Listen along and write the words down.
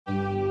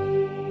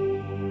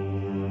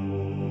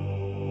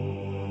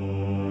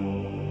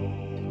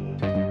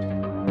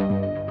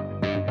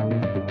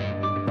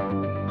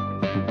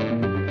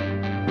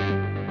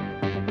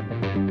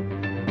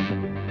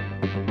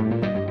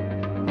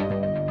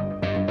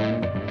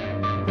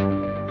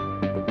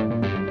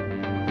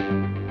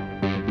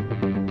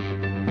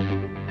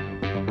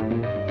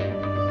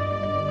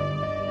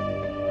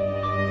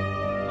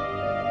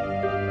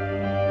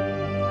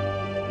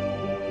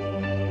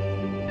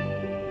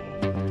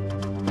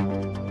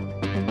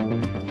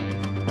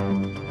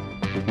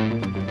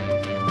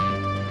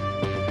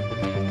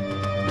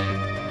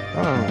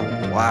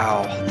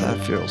wow, that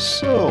feels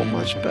so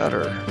much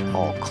better.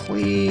 All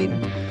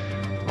clean,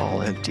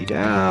 all emptied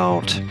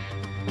out,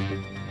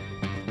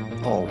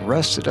 all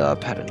rested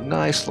up, had a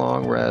nice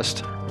long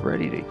rest,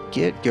 ready to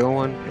get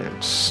going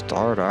and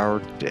start our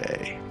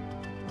day.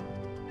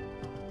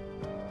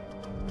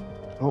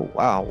 Oh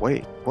wow,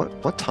 wait,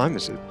 what time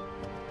is it?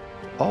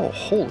 Oh,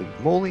 holy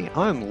moly,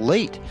 I'm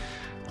late.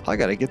 I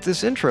gotta get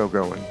this intro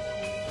going.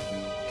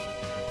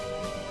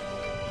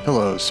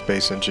 Hello,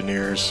 space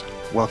engineers.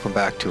 Welcome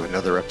back to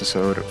another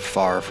episode of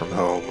Far From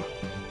Home.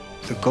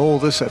 The goal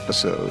of this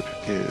episode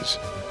is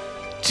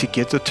to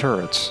get the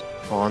turrets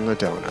on the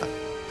donut,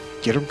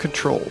 get them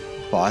controlled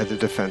by the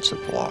defensive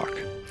block,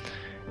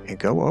 and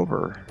go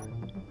over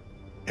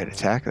and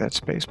attack that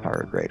space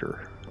pirate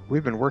raider.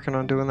 We've been working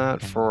on doing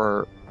that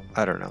for,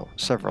 I don't know,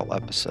 several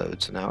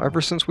episodes now,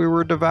 ever since we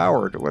were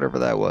devoured, whatever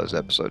that was,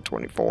 episode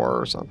 24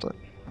 or something.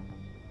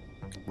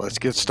 Let's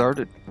get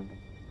started.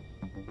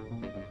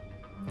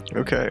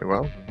 Okay,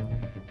 well,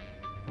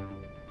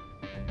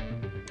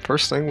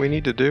 first thing we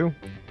need to do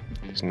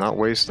is not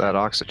waste that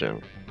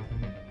oxygen.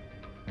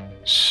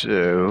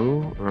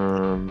 So,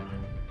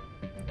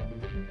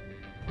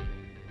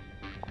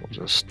 we'll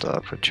just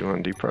put you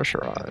on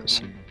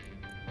depressurize.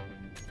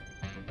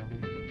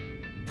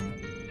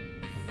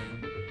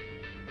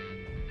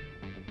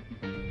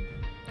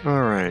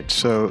 Alright,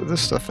 so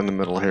this stuff in the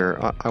middle here,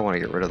 I want to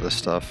get rid of this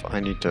stuff. I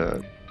need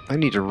to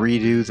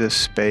redo this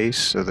space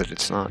so that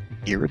it's not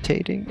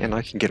irritating, and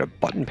I can get a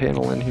button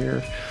panel in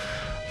here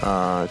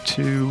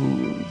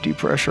to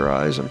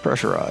depressurize and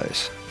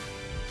pressurize.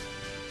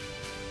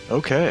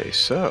 Okay,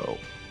 so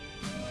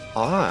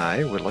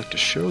I would like to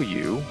show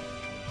you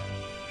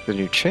the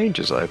new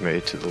changes I've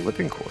made to the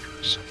living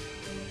quarters.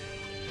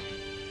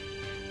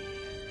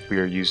 We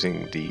are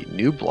using the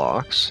new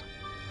blocks,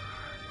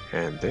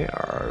 and they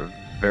are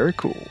very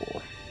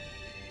cool.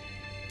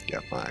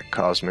 Got my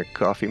cosmic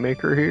coffee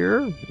maker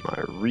here,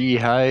 my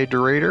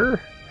rehydrator,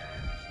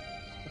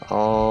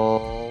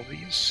 all the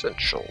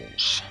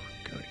essentials.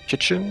 Got a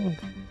kitchen,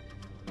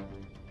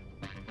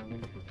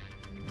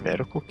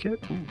 medical kit,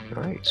 ooh,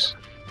 nice.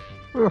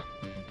 Oh,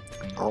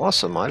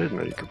 awesome, I didn't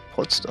know you could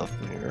put stuff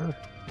in here.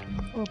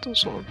 How about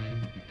this one?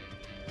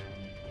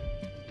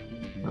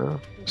 No,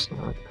 it's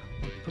not.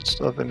 Put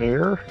stuff in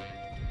here.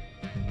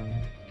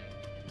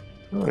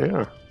 Oh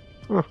yeah,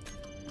 huh.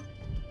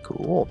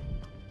 Cool.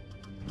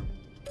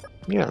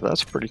 Yeah,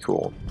 that's pretty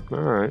cool.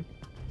 Alright.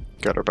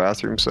 Got our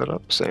bathroom set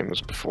up, same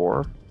as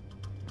before.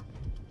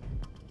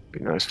 Be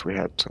nice if we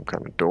had some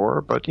kind of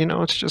door, but you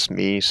know, it's just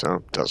me, so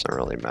it doesn't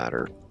really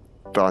matter.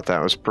 Thought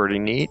that was pretty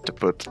neat to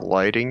put the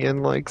lighting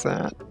in like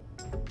that.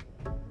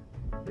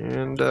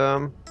 And,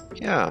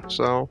 yeah,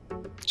 so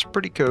it's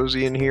pretty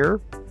cozy in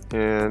here.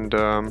 And,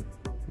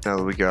 now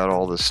that we got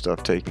all this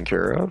stuff taken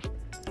care of,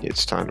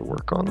 it's time to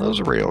work on those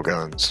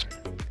railguns.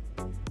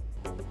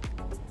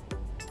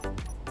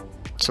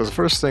 So the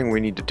first thing we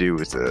need to do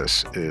with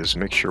this is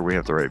make sure we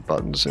have the right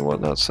buttons and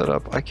whatnot set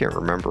up. I can't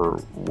remember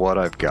what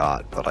I've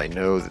got, but I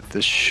know that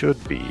this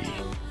should be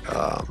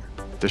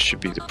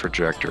the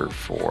projector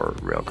for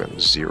Railgun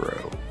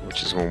 0,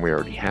 which is one we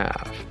already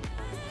have.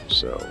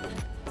 So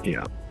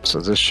yeah,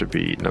 so this should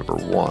be number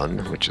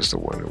 1, which is the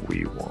one that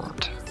we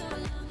want.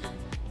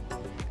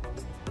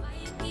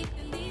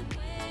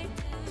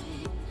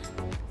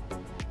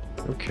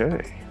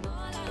 Okay,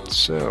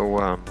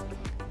 so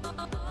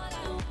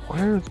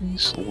why are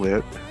these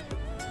lit?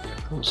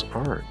 Those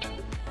aren't.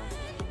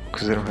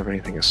 Because they don't have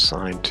anything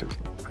assigned to them.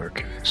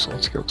 Okay, so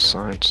let's go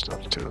assign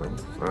stuff to them.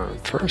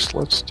 First,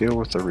 let's deal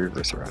with the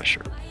Reaver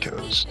Thrasher,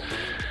 because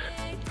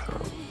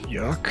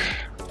yuck.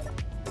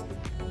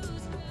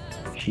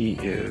 He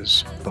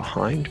is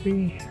behind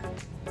me.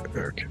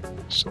 Okay,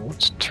 so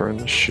let's turn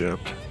the ship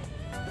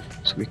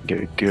so we can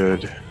get a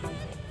good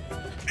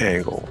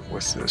angle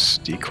with this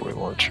decoy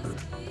launcher.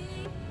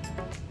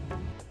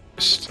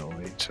 Still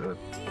need to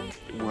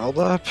weld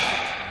up.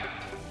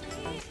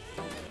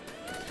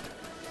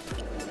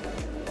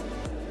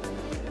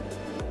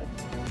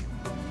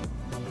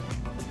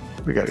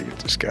 We gotta get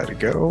this guy to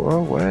go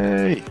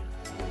away.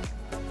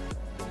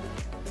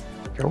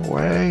 Go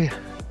away.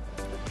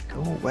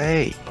 Go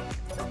away.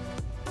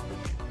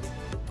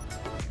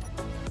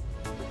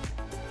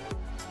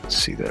 Let's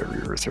see that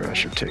Reaver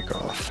Thrasher take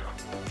off.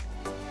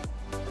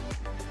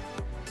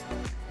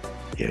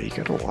 Yeah, you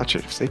gotta watch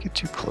it. If they get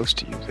too close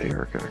to you, they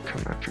are gonna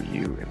come after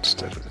you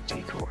instead of the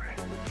decoy.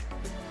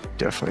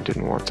 Definitely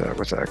didn't want that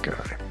with that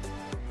guy.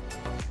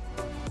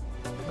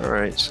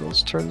 Alright, so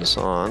let's turn this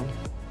on.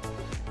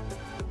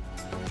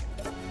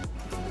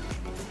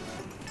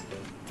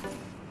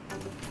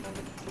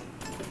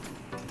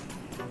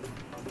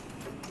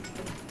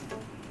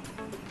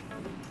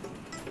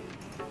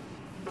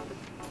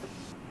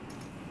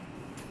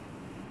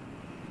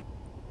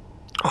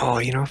 Oh,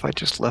 you know, if I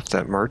just left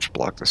that merge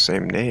block the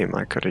same name,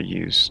 I could have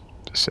used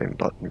the same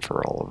button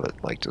for all of it.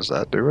 Like, does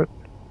that do it?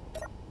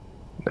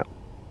 No.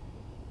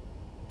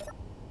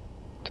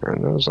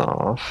 Turn those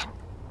off.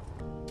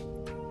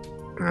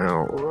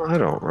 Now, I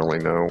don't really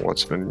know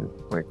what's been,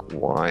 like,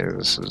 why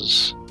this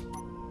is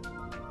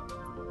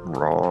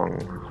wrong?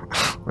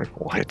 Like,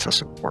 why it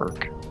doesn't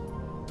work?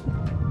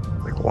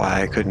 Like,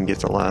 why I couldn't get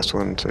the last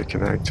one to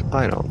connect?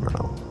 I don't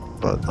know.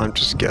 But I'm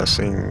just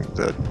guessing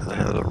that I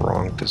had a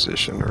wrong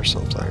position or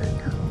something.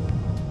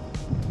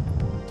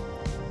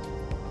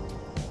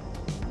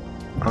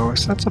 Oh,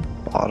 is that the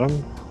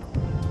bottom?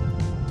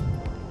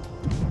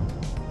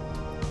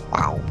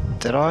 Wow.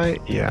 Did I?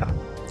 Yeah.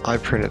 I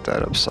printed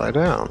that upside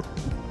down.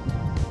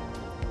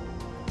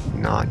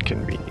 Not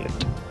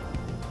convenient.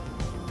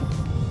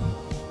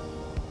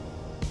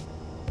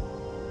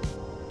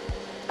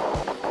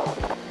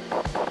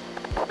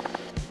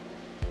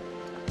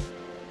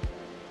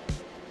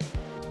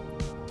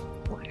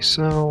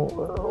 So,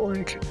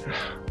 like,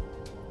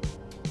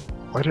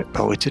 why did,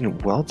 oh, it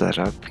didn't weld that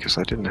up because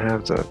I didn't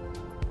have the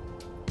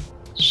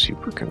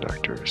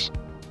superconductors.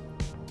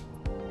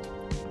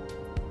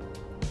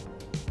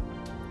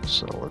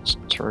 So let's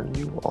turn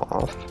you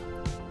off,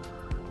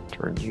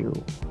 turn you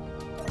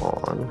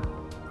on,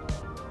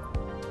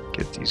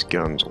 get these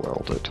guns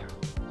welded.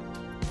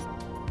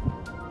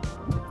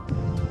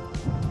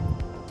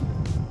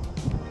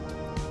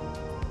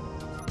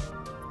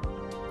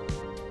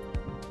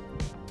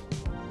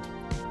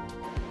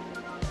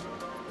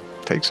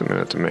 Takes a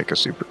minute to make a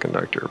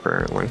superconductor,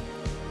 apparently.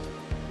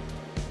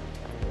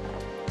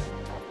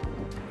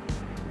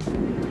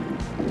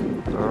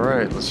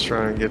 Alright, let's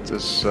try and get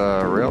this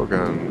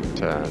railgun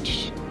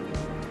attached.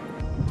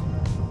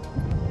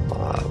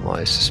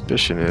 My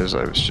suspicion is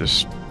I was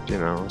just, you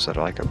know, was at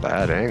like a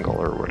bad angle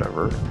or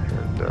whatever,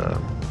 and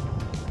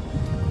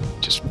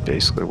just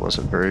basically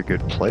wasn't very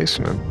good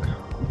placement,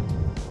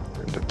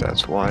 and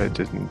that's why it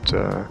didn't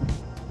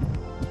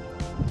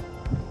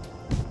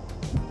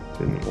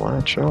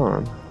latch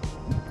on.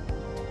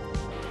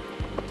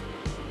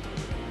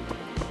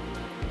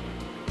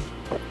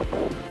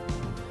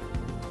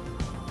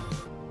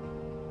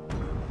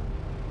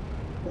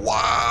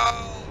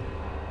 Wow!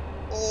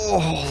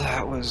 Oh,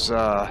 that was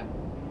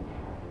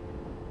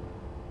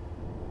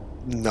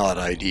not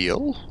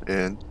ideal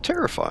and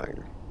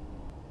terrifying.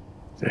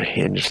 The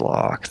hinge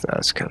lock,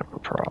 that's kind of a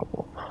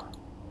problem.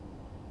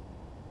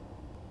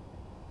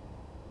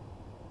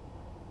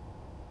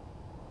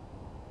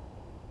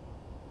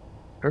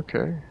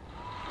 Okay.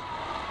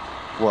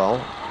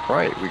 Well,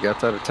 right, we got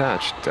that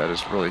attached. That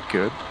is really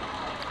good.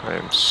 I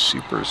am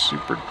super,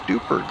 super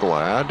duper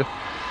glad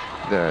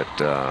that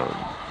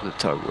the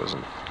tug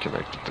wasn't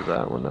connected to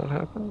that when that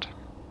happened.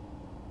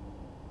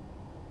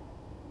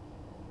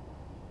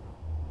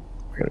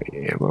 We got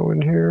any ammo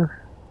in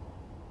here?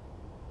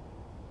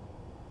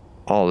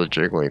 All the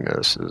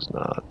jiggliness is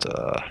not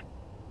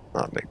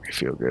make me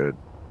feel good.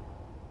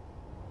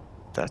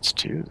 That's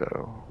two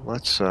though.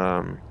 Let's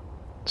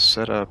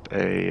set up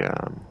a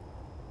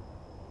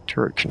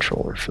turret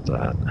controller for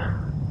that.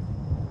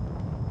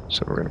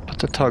 So we're going to put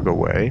the tug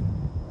away,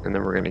 and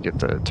then we're going to get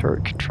the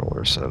turret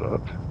controller set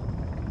up.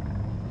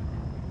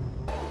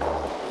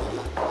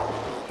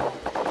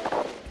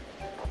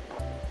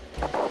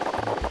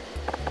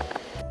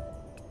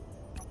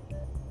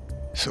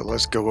 So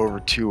let's go over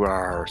to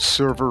our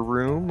server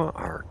room,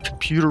 our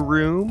computer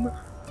room,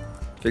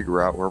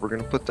 figure out where we're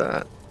going to put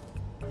that.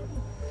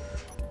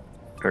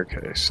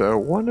 Okay, so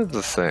one of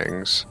the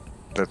things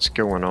that's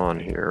going on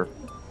here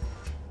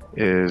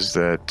is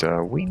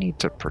that we need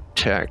to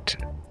protect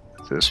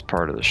this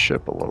part of the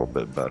ship a little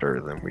bit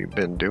better than we've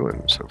been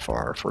doing so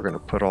far if we're going to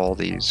put all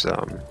these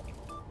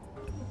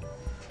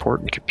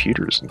important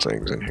computers and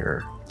things in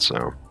here.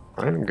 So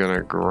I'm going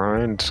to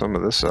grind some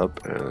of this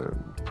up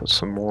and put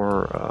some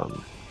more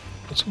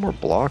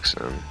blocks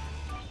in.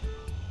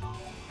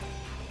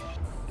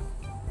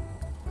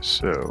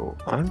 So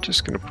I'm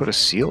just going to put a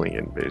ceiling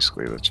in,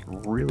 basically. That's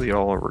really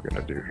all we're going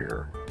to do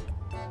here.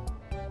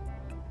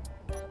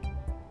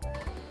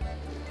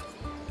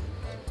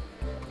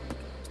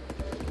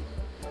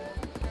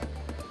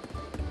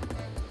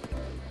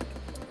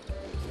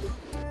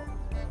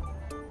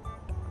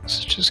 This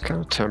is just kind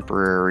of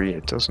temporary.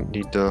 It doesn't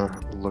need to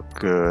look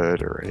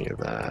good or any of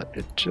that.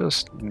 It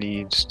just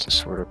needs to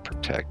sort of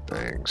protect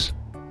things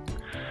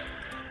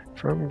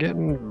from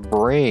getting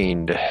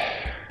brained. It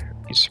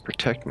needs to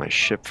protect my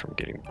ship from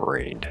getting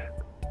brained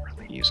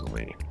really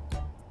easily.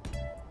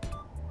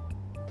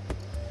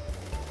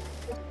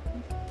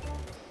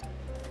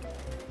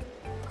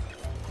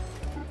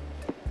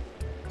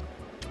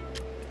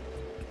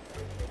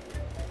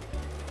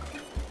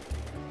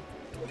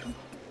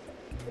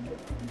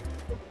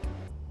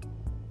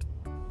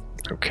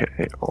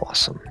 Okay,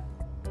 awesome.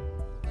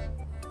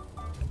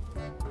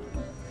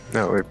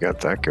 Now we've got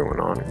that going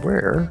on.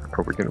 Where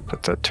are we going to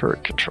put that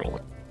turret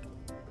controller?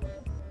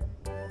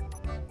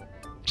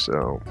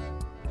 So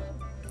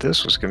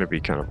this was going to be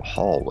kind of a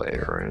hallway,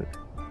 right?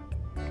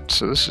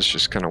 So this is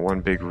just kind of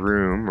one big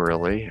room,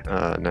 really,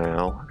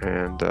 now.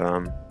 And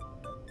I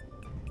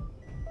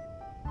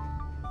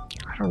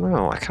don't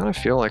know. I kind of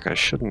feel like I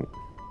shouldn't.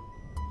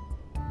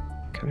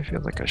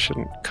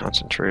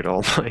 Concentrate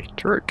all my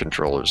turret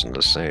controllers in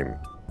the same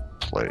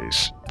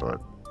place, but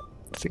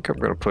I think I'm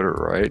going to put it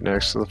right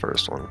next to the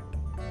first one.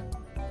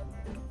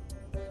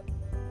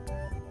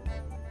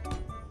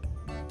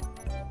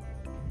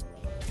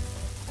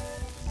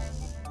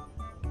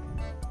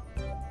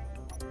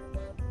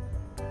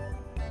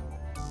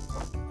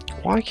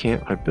 Why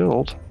can't I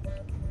build?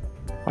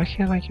 Why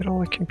can't I get all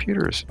the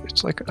computers?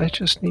 It's like I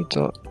just need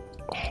to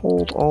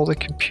hold all the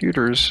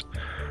computers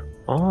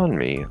on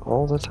me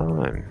all the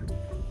time.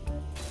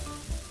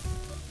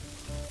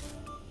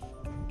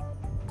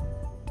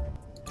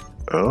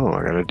 Oh,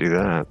 I gotta do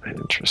that.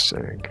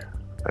 Interesting.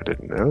 I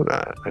didn't know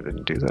that. I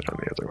didn't do that on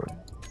the other one.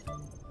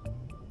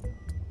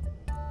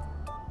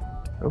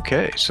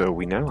 Okay, so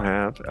we now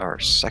have our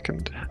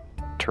second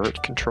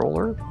turret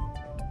controller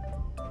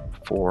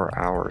for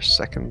our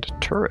second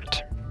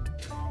turret.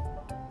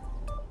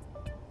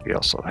 We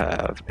also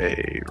have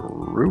a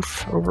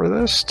roof over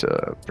this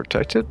to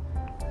protect it.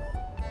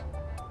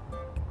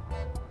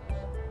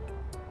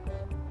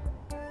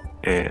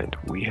 And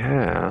we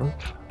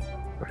have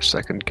our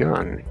second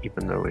gun,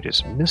 even though it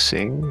is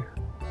missing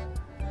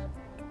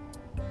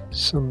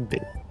some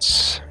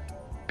bits.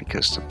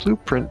 Because the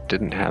blueprint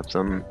didn't have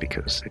them,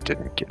 because they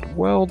didn't get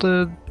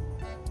welded,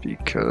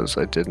 because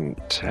I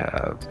didn't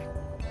have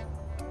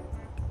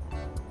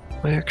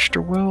my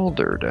extra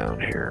welder down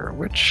here,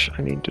 which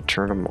I need to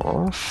turn them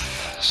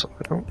off so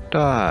I don't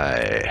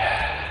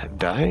die.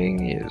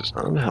 Dying is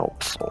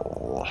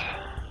unhelpful.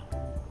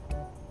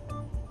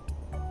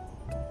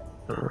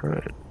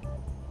 Alright.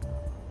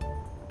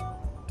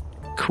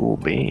 Cool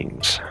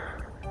beans.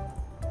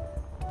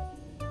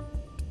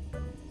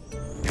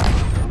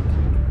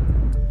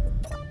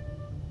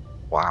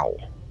 Wow.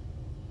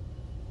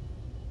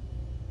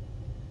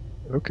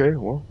 Okay,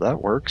 well,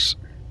 that works.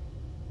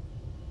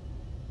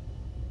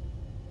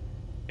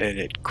 And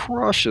it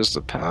crushes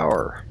the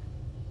power.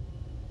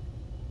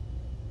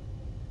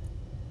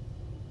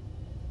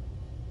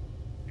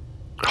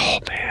 Oh,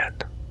 man.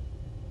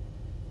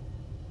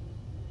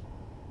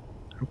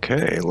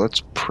 Okay,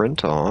 let's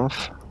print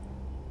off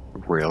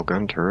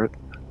railgun turret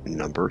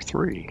number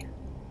 3.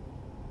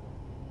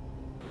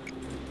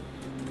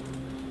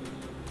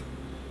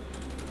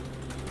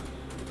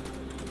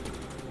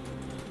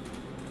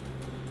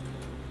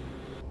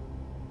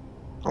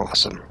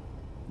 Awesome.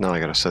 Now I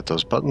gotta set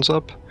those buttons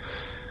up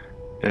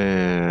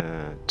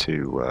and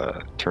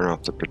to turn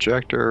off the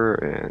projector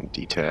and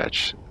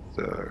detach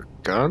the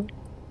gun.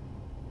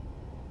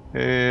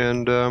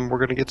 And we're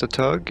gonna get the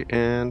tug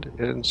and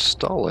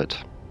install it.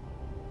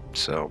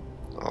 So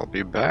I'll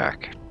be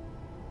back.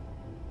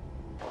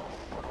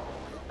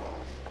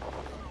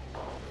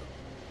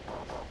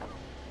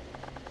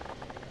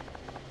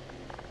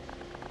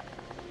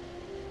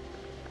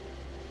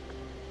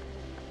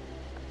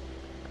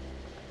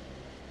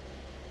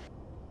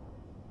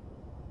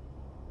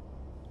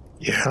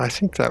 Yeah, I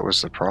think that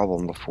was the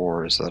problem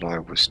before, is that I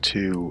was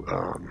too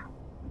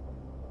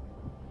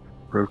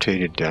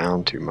rotated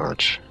down too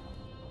much.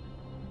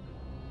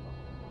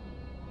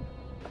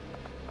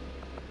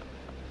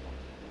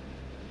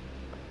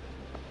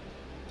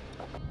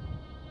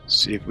 Let's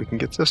see if we can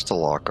get this to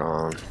lock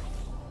on.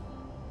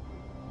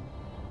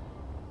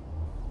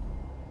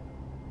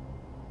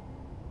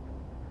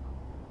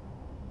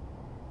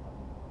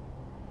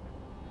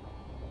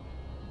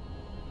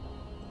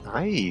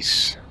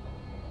 Nice.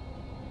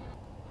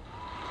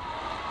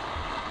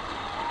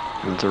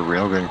 And the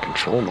railgun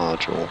control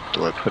module.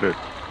 Do I put it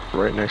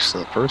right next to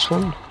the first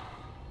one?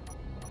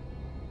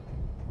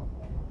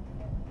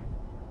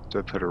 Do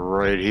I put it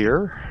right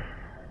here?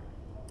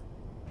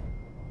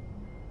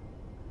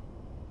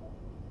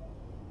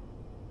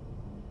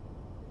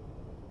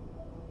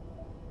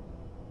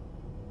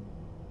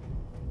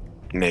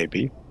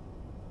 Maybe.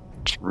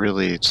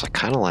 It's like,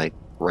 kind of like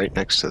right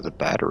next to the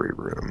battery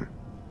room.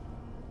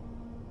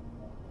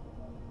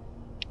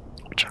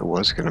 Which I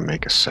was going to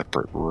make a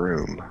separate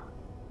room.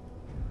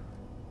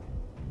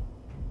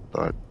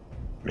 But,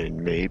 I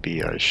mean,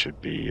 maybe I should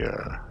be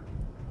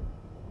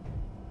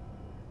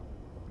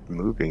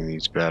moving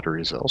these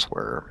batteries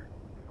elsewhere.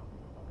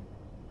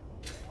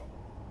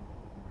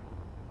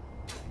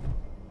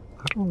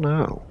 I don't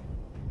know.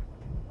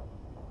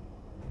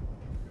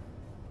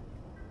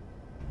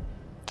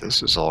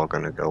 This is all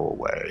going to go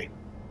away.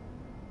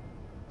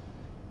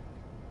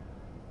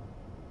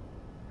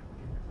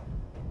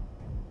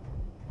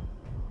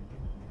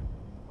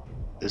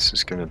 This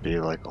is going to be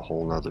like a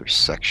whole nother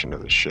section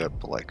of the ship,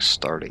 like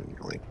starting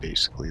like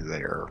basically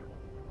there.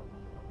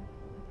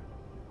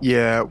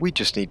 Yeah, we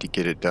just need to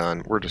get it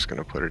done. We're just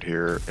going to put it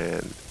here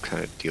and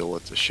kind of deal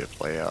with the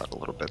ship layout a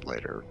little bit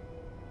later.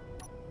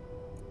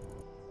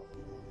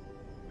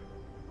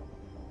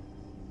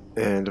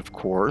 And of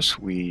course,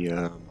 we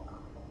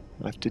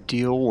have to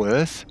deal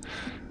with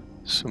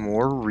some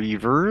more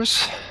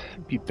Reavers.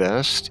 It'd be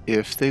best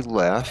if they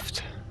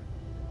left.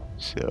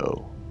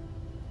 So,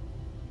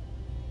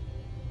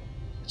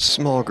 it's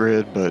small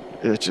grid, but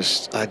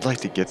I'd like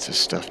to get this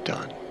stuff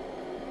done.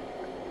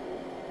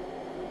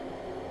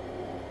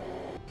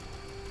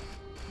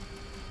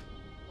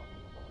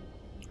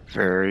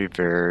 Very,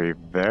 very,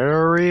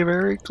 very,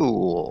 very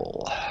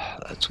cool.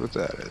 That's what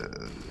that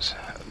is.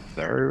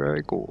 Very,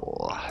 very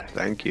cool.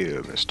 Thank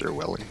you, Mr.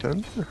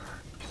 Wellington.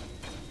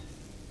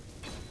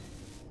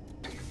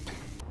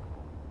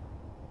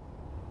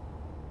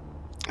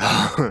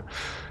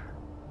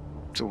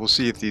 So we'll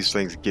see if these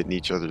things get in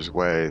each other's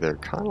way. They're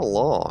kind of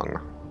long.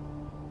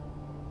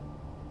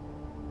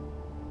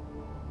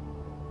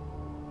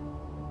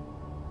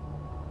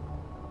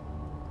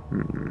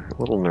 A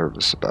little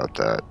nervous about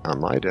that. I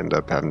might end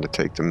up having to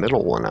take the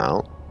middle one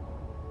out.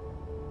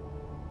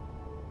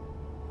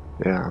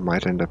 Yeah, I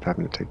might end up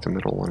having to take the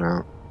middle one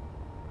out.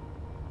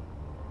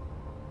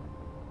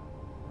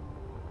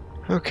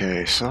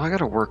 Okay, so I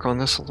gotta work on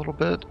this a little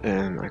bit,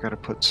 and I gotta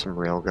put some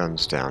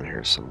railguns down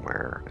here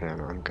somewhere, and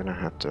I'm gonna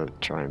have to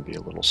try and be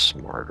a little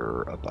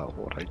smarter about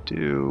what I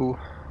do.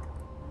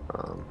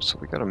 So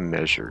we gotta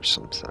measure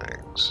some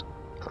things,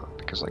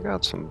 because I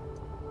got some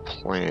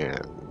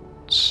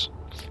plans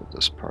for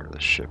this part of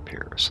the ship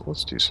here, so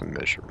let's do some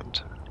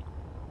measurement.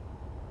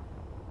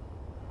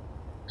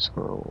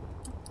 So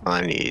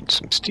I need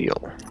some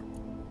steel,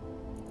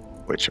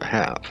 which I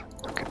have.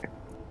 Okay.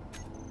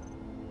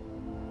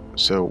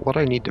 So what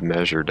I need to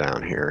measure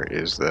down here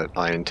is that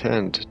I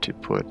intend to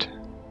put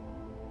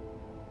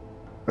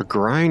a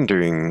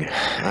grinding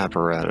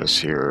apparatus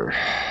here.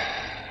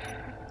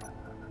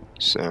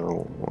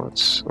 So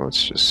let's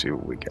just see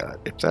what we got.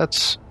 If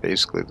that's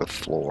basically the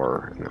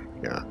floor, and then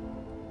we got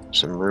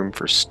some room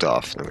for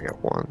stuff, then we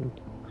got 1,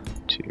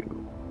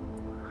 2,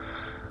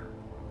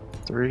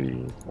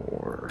 3,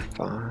 4,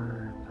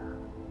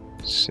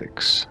 5,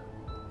 6,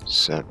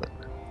 7,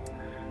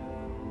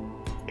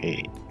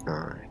 8,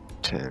 9,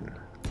 10,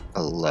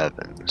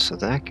 11. So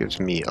that gives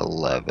me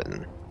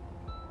 11.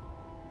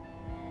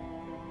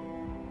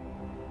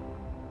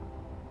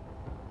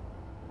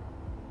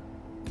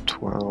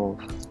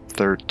 $12,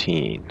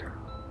 13.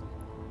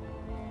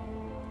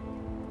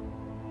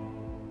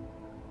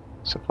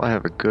 So if I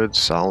have a good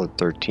solid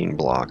 13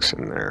 blocks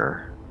in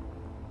there,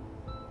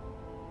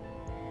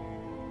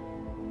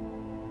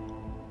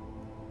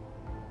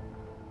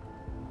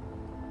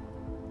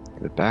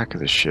 the back of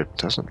the ship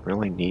doesn't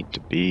really need to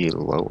be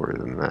lower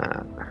than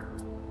that.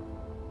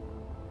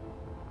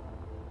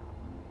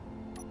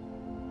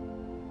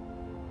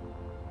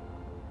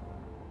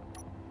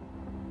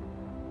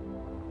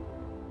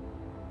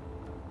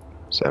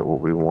 Is that what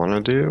we want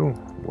to do?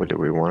 Or do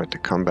we want it to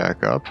come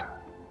back up?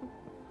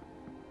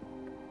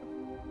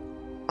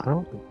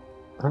 I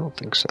don't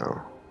think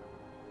so.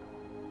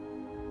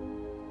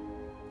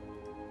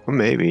 Well,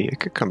 maybe it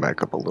could come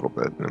back up a little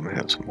bit, and then we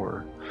have some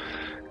more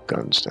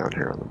guns down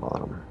here on the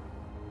bottom.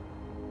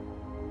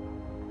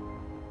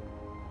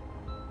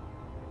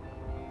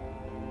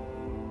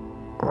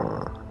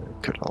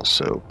 I could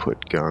also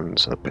put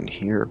guns up in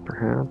here,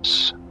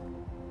 perhaps.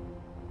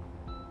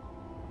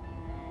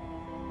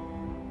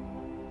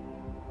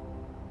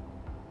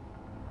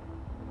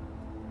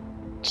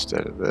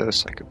 Instead of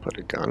this, I could put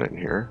a gun in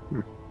here.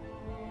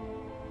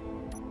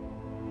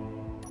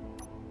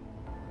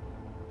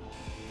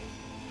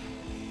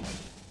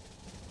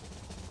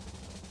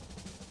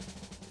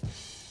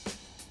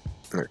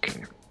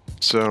 Okay,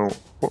 so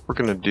what we're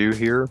gonna do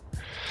here,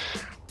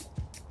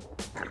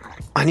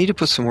 I need to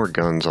put some more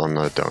guns on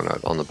the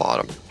donut on the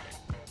bottom,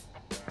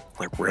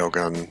 like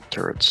railgun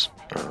turrets.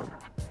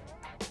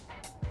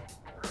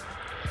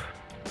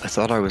 I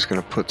thought I was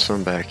gonna put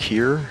some back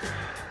here,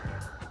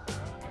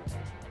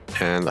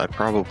 and I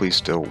probably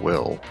still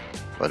will,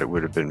 but it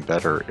would have been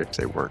better if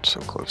they weren't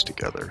so close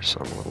together. So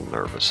I'm a little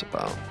nervous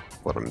about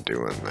what I'm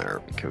doing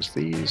there, because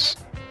these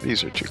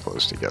are too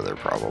close together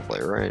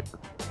probably, right?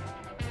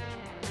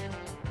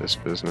 This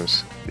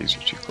business, these are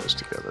too close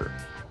together.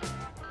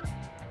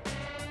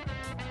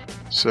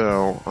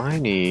 So I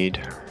need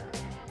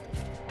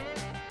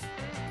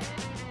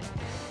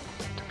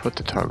to put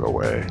the tug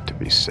away to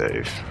be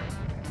safe.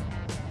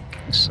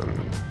 Some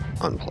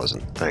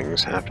unpleasant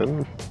things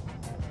happen.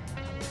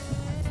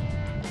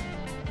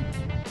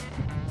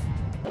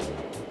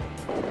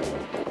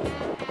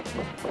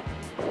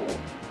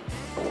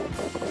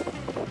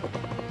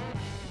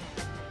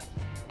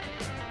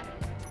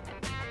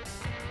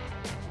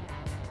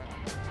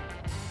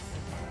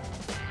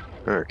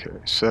 Okay,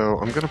 so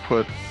I'm gonna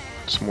put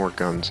some more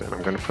guns in.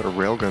 I'm gonna put a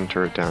railgun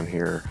turret down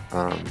here.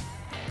 I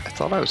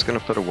thought I was gonna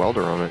put a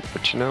welder on it,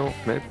 but you know,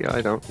 maybe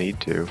I don't need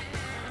to.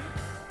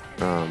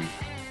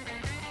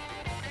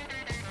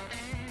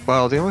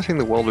 Well, the only thing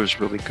the welder's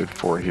really good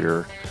for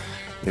here,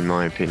 in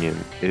my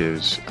opinion,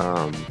 is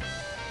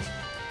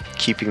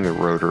keeping the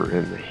rotor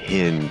and the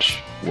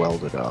hinge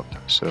welded up.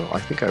 So I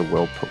think I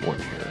will put one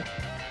here.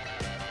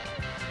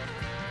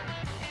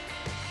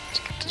 Let's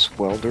get this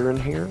welder in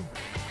here.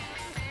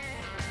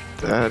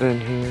 That in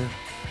here.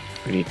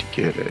 We need to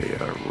get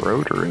a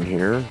rotor in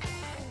here.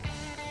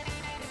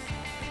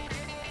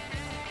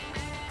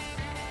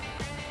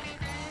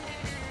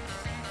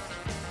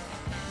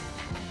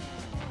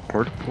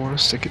 Or do we want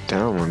to stick it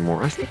down one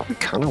more? I think we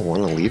kind of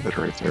want to leave it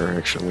right there,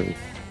 actually.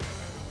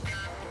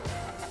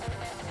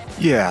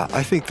 Yeah,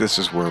 I think this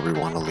is where we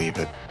want to leave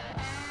it.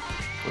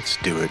 Let's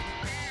do it.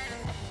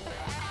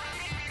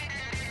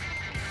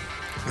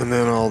 And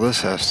then all this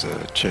has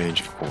to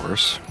change, of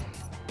course.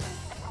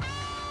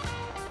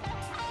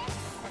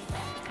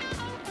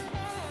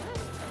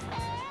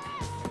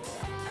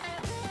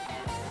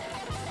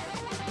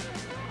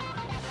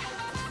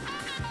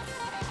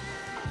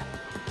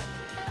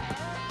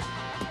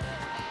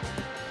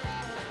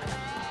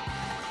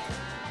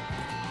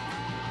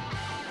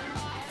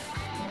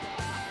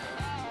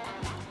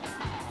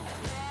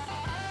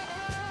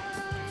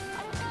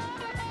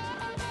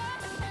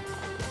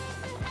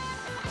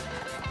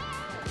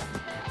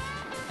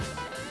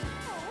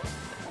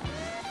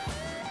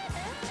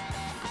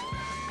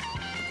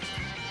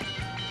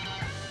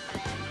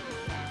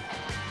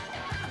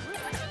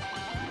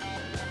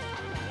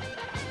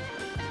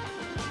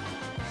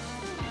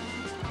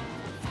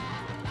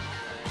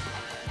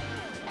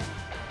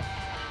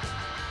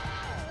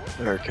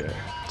 Okay,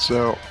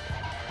 so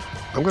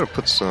I'm gonna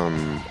put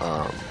some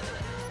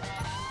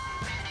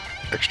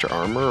extra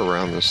armor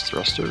around this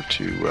thruster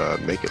to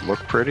make it look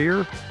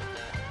prettier,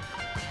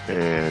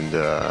 and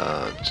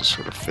to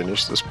sort of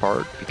finish this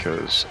part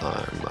because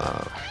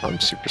I'm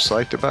super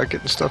psyched about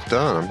getting stuff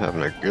done. I'm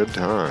having a good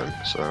time,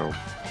 so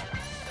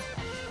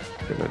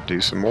I'm gonna do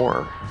some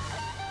more.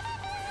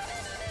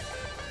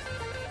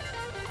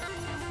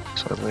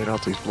 So I laid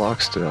out these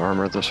blocks to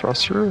armor the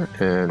thruster,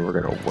 and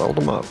we're gonna weld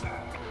them up.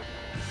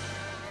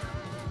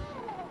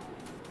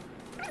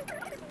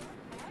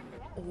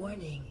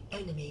 Warning,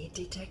 enemy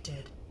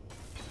detected.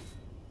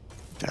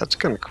 That's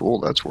kind of cool.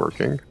 That's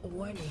working.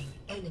 Warning,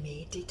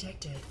 enemy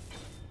detected.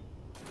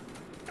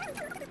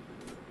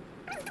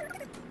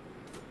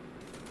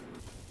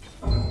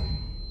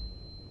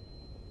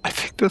 I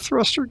think the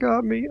thruster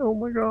got me. Oh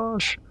my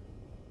gosh.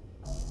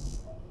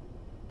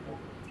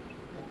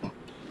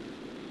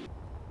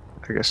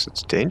 I guess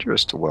it's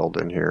dangerous to weld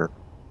in here.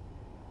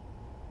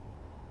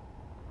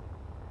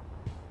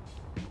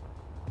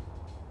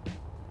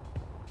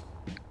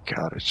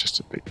 God, it's just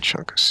a big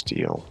chunk of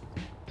steel.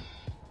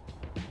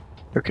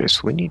 Okay,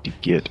 so we need to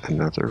get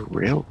another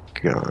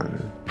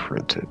railgun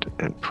printed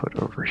and put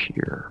over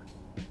here.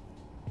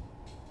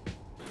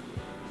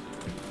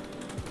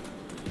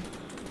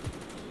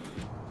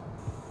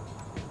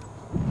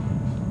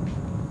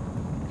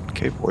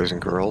 Okay, boys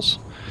and girls,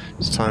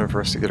 it's time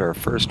for us to get our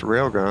first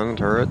railgun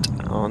turret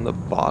on the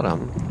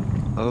bottom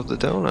of the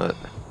donut.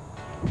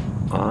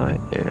 I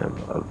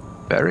am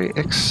very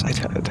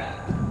excited.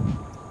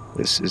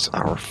 This is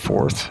our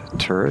 4th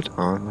turret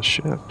on the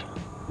ship.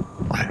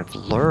 I have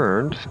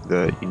learned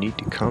that you need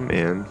to come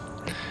in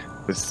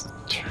with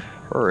the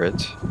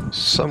turret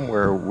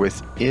somewhere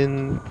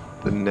within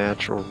the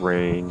natural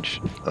range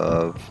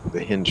of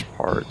the hinge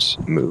part's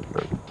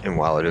movement. And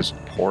while it is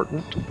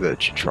important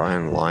that you try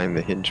and line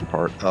the hinge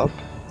part up,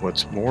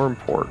 what's more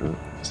important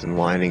than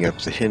lining up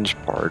the hinge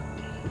part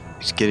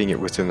is getting it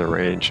within the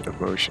range of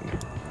motion.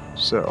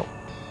 So,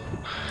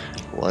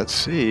 let's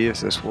see if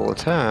this will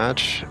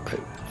attach. It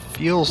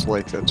feels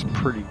like that's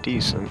pretty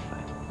decent.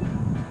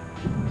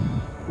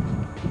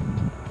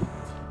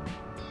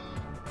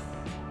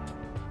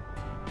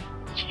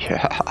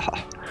 Yeah.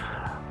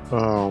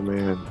 Oh,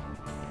 man.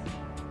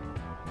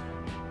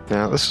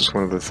 Now, this is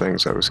one of the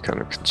things I was kind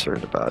of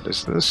concerned about.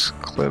 Is this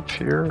clip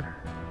here?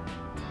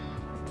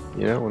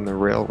 You know, when the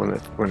rail,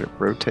 when it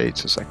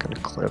rotates, is that going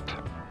to clip?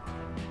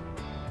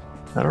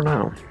 I don't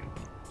know.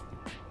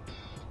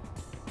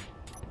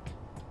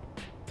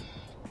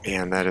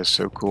 Man, that is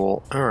so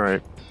cool.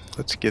 Alright,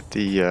 let's get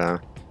the,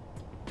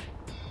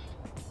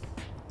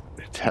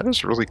 that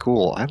is really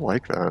cool. I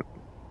like that.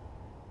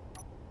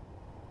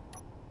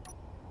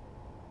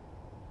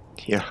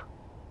 Yeah.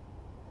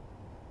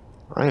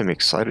 I am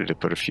excited to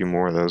put a few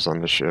more of those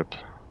on the ship.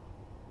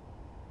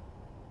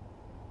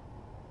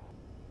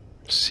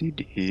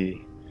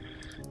 CD,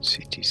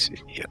 CTC,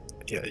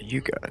 yeah,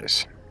 you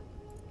guys.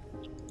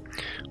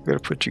 I'm gonna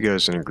put you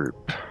guys in a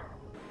group.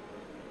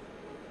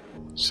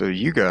 So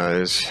you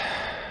guys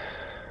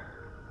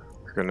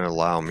are gonna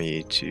allow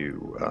me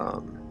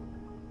to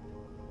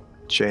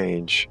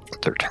change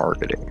what they're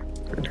targeting.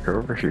 We're gonna go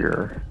over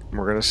here, and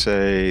we're gonna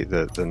say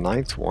that the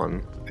 9th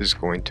one is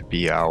going to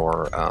be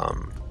our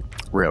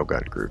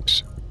railgun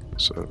groups.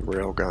 So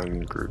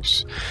railgun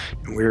groups.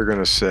 And we're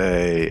gonna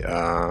say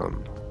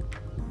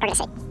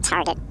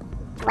target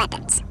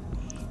weapons,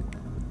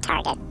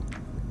 target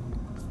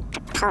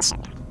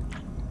propulsion,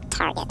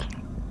 target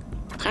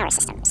power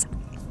systems,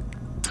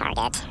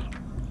 target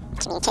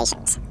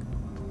communications,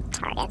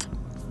 target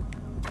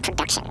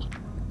production.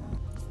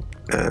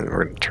 And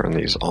we're going to turn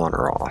these on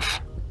or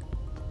off.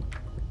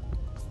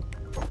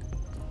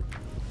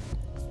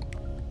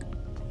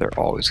 They're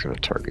always going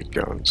to target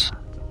guns.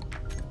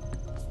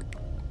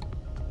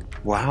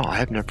 Wow,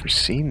 I've never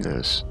seen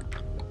this.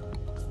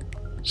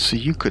 So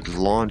you could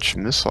launch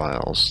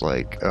missiles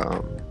like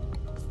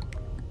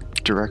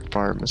direct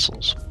fire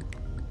missiles.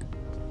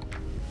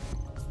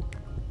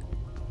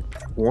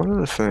 One of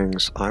the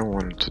things I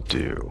wanted to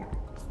do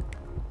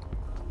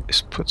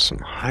is put some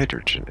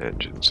hydrogen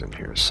engines in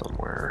here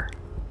somewhere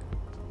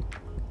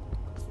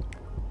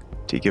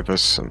to give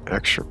us some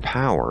extra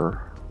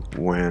power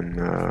when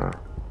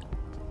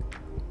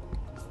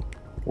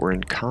we're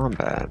in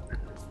combat.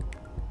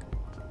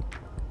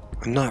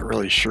 I'm not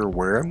really sure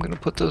where I'm going to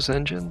put those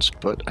engines,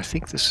 but I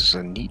think this is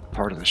a neat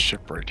part of the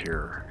ship right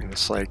here. And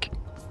it's like,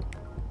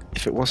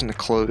 if it wasn't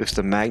if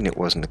the magnet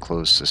wasn't a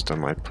closed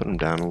system, I'd put them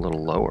down a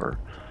little lower.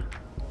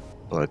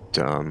 But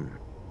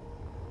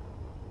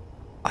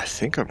I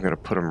think I'm going to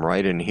put them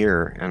right in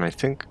here, and I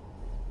think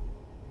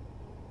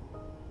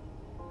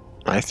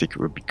it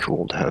would be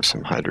cool to have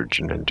some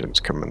hydrogen engines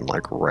coming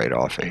like right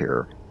off of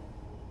here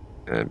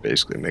and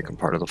basically make them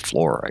part of the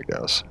floor, I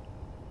guess.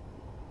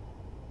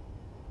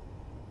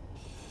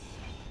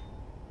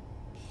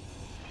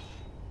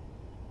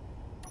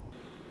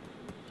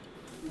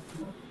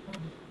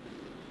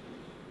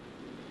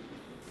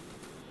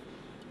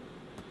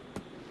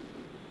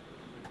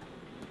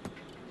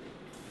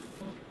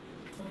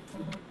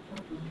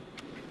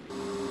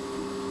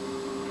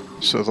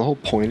 So the whole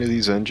point of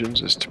these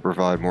engines is to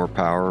provide more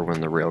power when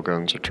the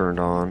railguns are turned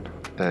on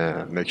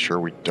and make sure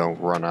we don't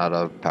run out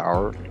of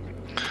power.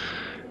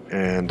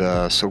 And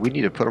so we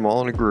need to put them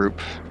all in a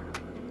group,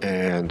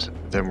 and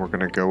then we're going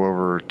to go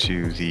over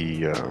to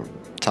the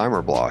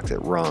timer block that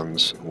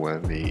runs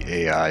when the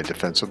AI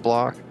defensive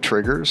block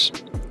triggers,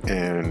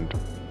 and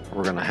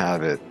we're going to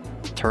have it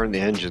turn the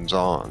engines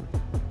on.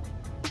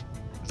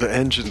 The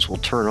engines will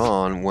turn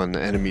on when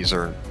the enemies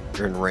are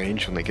in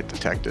range, when they get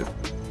detected.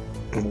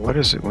 And what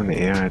is it when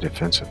the AI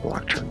defensive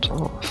block turns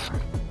off?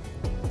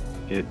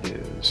 It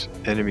is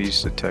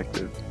enemies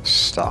detected,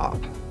 stop.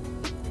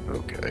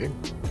 Okay.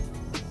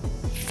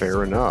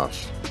 Fair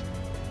enough.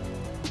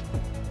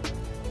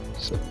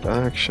 Set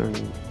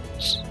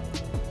actions.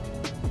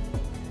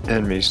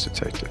 Enemies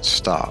detected,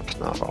 stop,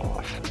 not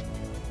off.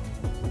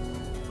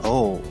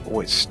 Oh,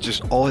 it's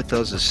just all it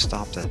does is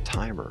stop that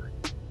timer.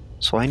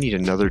 So I need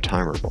another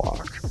timer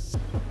block.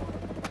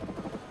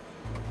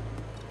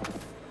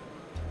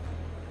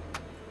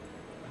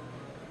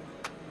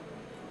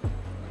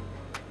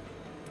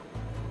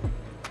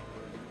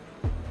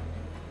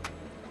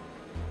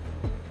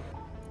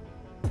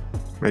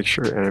 Make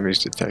sure enemies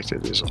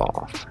detected is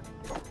off.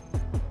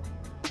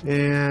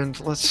 And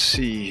let's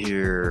see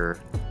here.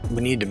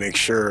 We need to make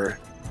sure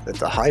that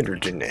the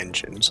hydrogen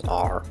engines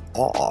are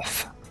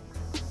off.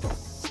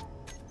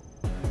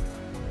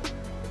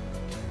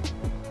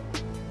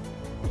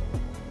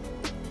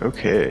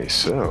 Okay,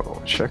 so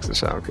check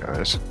this out,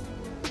 guys.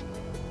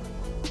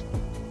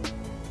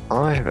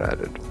 I have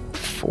added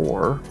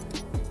 4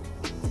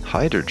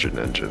 hydrogen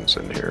engines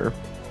in here.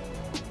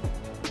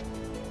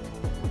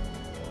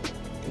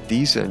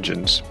 These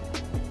engines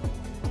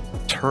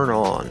turn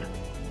on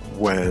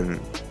when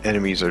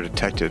enemies are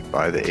detected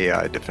by the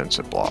AI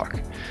defensive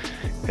block.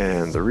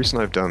 And the reason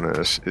I've done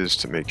this is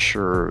to make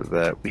sure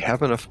that we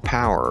have enough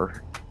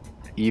power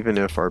even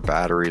if our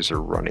batteries are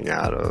running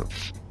out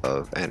of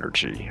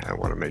energy. I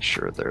want to make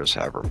sure there's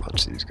however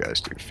much these guys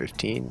do,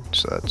 15,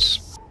 so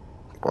that's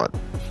what,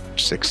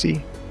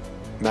 60?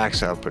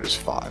 Max output is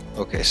 5.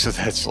 Okay, so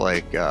that's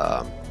like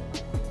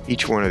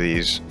each one of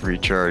these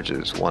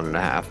recharges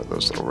 1.5 of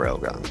those little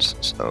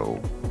railguns. So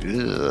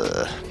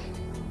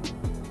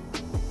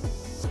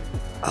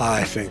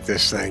I think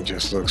this thing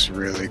just looks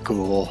really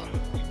cool.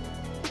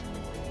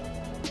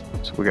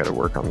 So we got to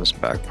work on this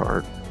back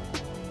part.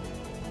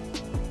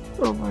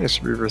 Oh,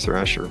 nice, Reaver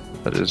Thrasher.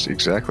 That is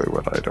exactly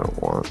what I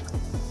don't want.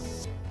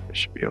 I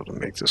should be able to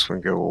make this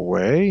one go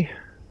away.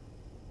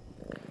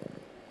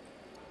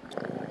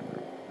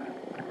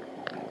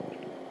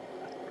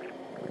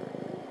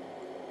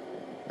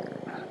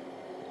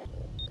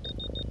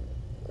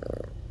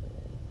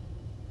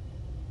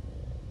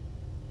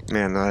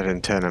 Man, that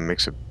antenna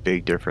makes a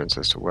big difference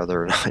as to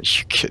whether or not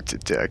you get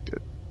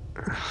detected.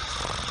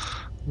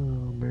 Oh,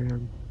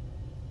 man.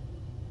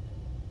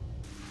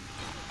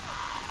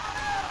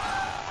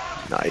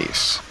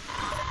 Nice.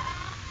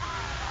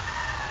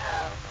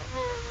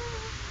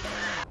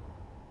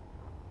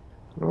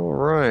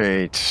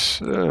 Alright,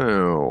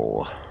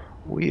 so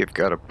we have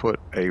got to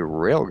put a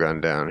railgun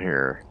down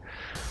here.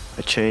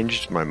 I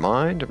changed my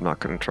mind. I'm not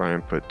going to try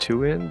and put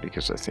 2 in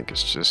because I think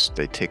it's just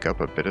they take up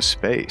a bit of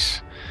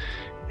space.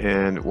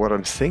 And what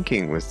I'm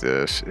thinking with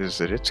this is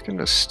that it's going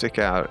to stick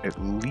out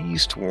at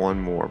least 1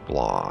 more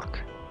block.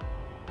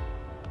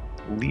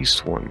 At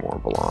least 1 more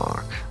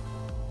block.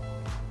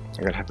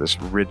 I gotta have this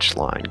ridge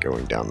line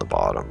going down the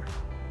bottom.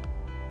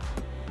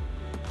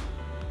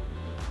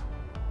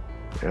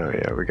 Oh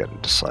yeah, we gotta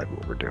decide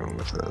what we're doing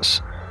with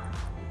this.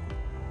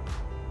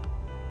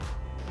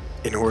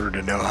 In order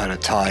to know how to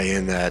tie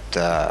in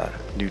that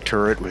new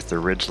turret with the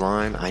ridge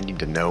line, I need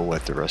to know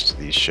what the rest of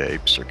these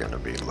shapes are gonna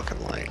be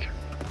looking like.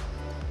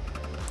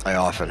 I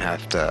often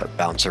have to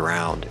bounce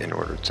around in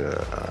order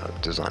to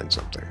design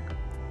something.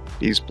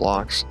 These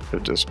blocks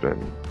have just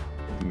been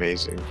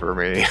amazing for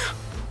me.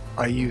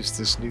 I use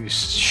this new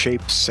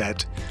shape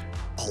set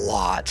a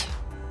lot.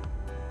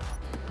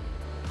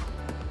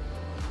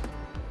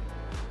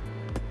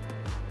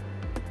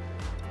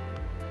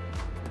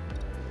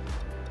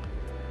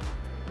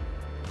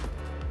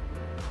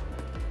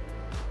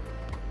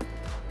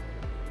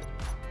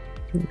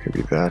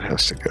 Maybe that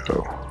has to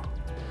go.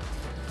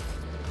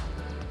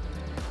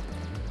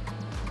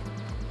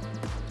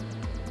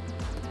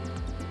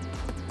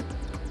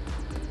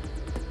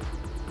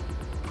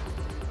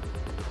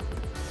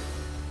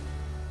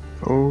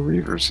 Oh,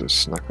 Reavers has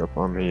snuck up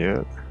on me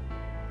yet.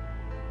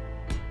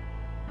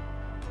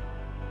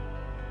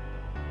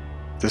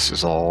 This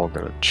is all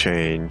gonna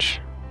change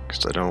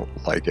because I don't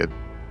like it.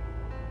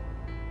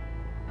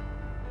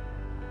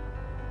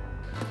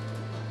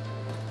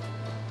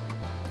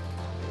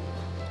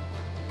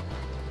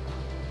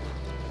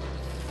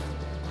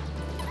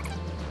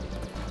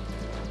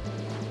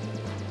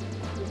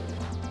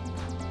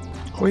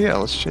 Oh yeah,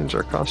 let's change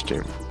our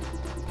costume.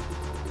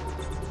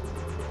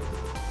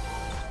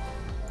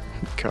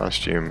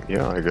 Costume,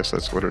 yeah, I guess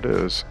that's what it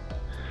is.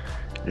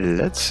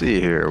 Let's see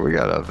here, we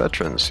got a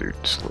veteran suit,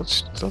 so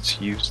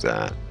let's use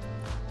that.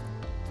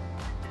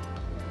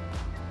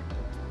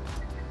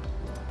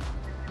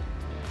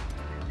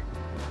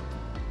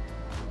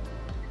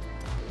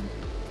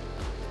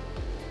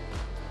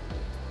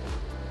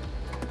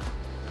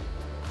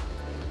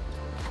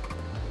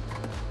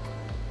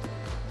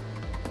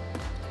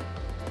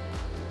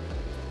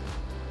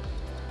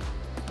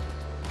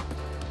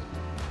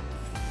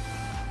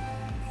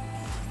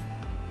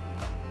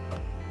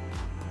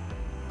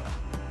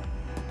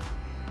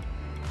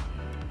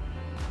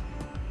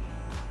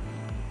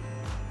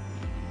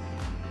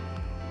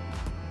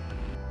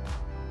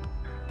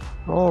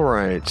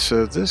 Alright,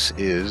 so this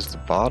is the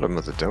bottom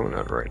of the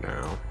donut right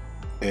now.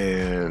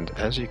 And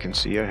as you can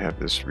see, I have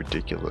this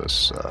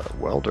ridiculous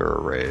welder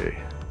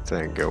array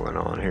thing going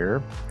on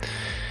here.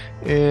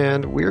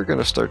 And we're going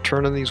to start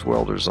turning these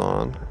welders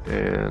on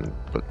and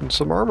putting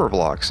some armor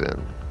blocks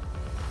in.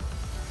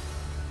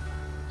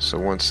 So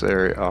once they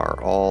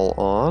are all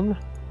on,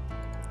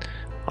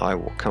 I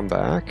will come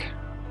back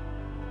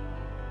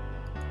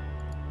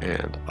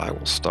and I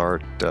will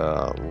start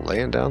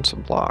laying down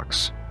some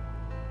blocks.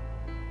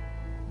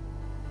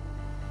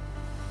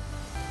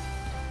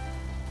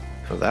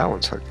 Oh, that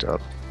one's hooked up.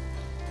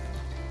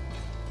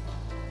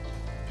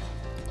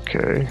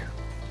 Okay.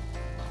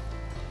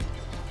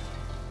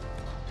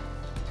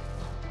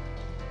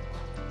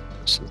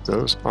 So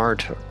those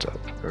aren't hooked up.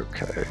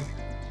 Okay.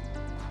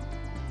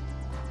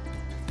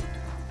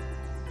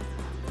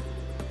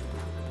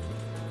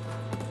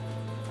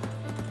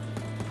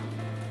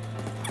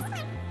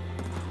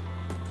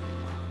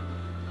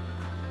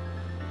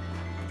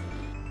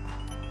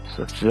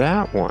 So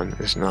that one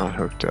is not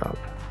hooked up.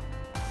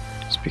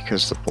 It's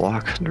because the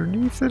block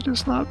underneath it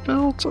is not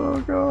built. Oh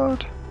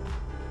god.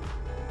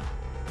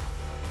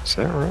 Is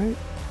that right?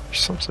 There's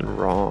something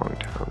wrong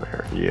down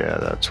there. Yeah,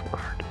 that's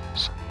where it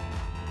is.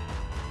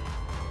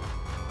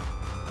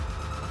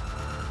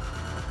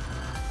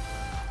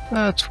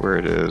 That's where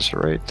it is,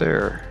 right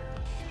there.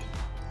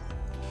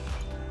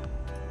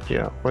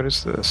 Yeah, what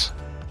is this?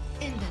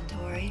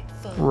 Inventory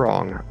full.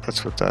 Wrong.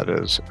 That's what that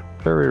is.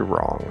 Very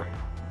wrong.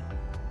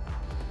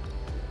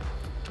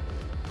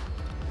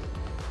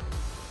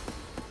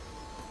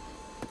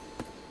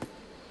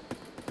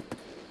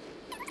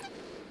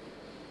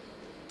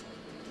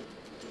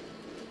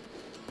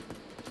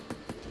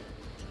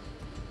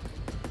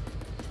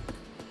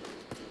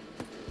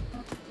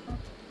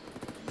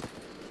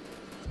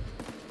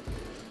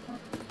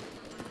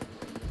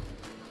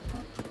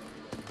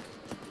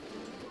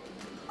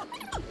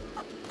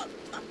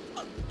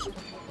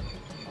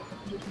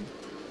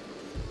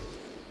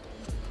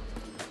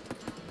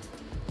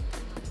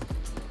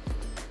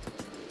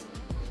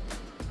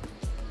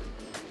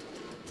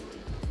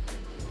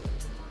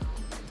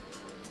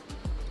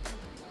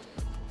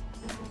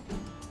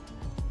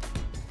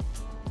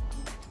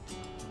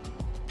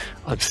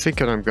 I'm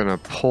thinking I'm going to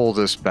pull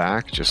this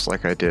back just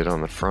like I did on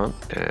the front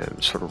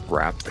and sort of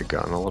wrap the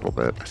gun a little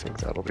bit. I think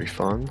that'll be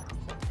fun.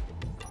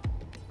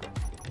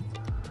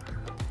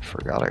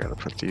 Forgot I got to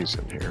put these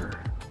in here.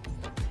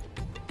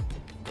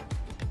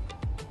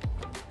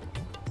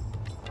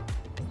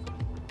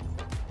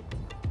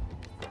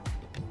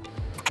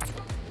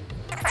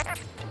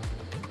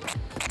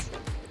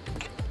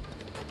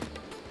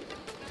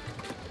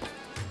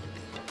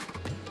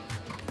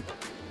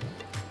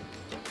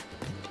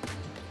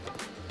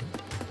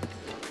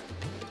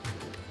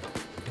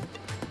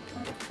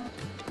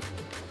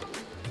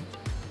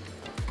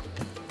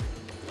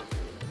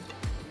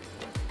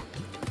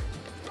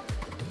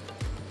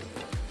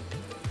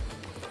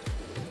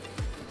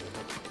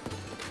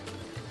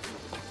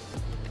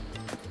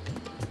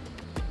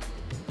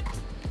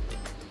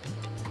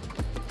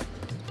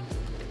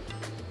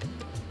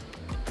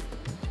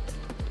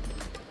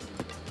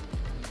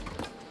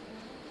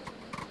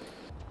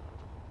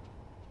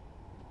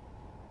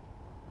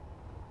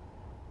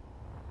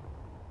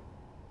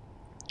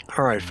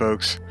 Alright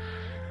folks,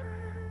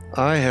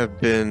 I have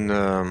been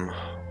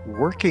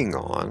working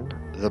on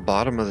the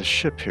bottom of the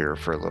ship here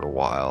for a little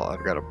while.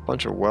 I've got a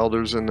bunch of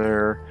welders in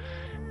there.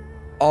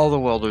 All the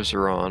welders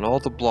are on, all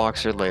the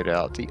blocks are laid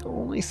out. The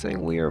only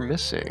thing we are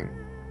missing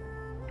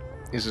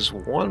is this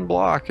one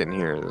block in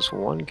here, this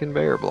one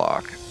conveyor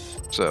block.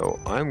 So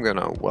I'm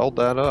gonna weld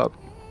that up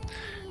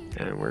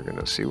and we're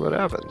gonna see what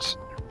happens.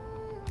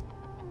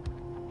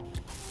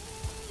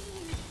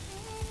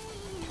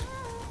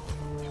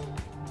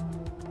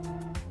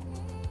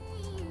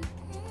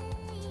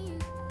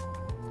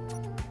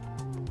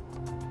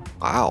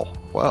 Wow,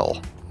 well,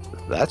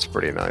 that's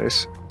pretty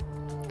nice.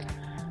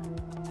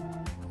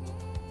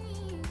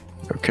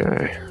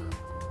 Okay.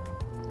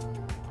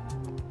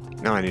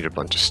 Now I need a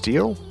bunch of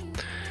steel.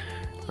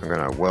 I'm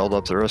gonna weld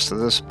up the rest of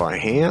this by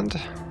hand,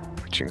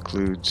 which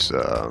includes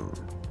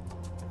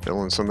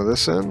filling some of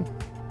this in.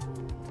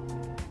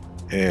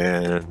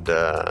 And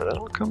then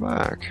I'll come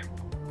back.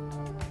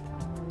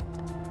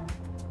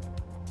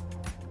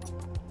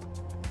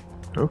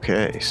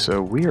 Okay,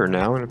 so we are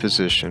now in a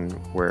position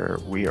where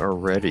we are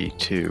ready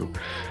to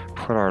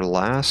put our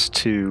last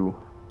two.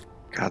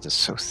 God, this is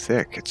so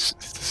thick.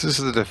 This is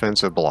the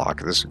defensive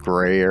block. This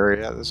gray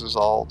area, this is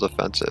all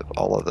defensive.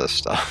 All of this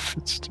stuff.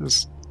 It's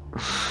just.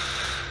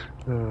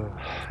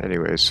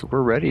 Anyways, so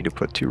we're ready to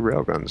put two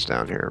railguns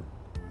down here.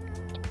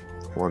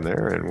 One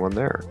there and one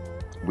there.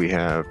 We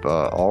have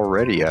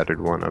already added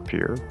one up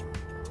here.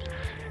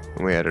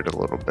 And we added a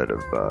little bit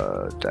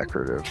of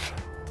decorative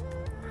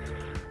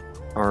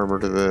armor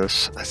to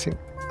this. I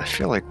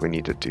feel like we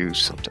need to do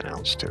something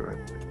else to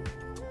it.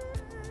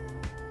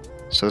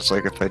 So it's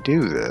like if I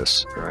do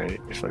this, right,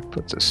 if I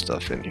put this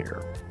stuff in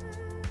here,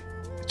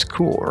 It's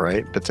cool,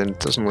 right? But then it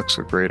doesn't look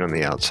so great on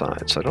the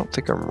outside, so I don't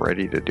think I'm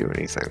ready to do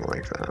anything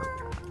like that.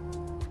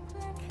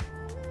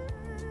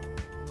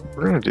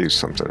 We're gonna do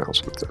something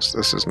else with this.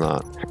 This is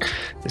not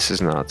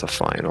the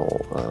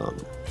final.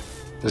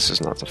 This is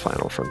not the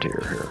final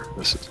frontier here.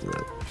 This isn't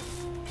it.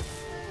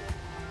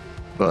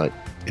 But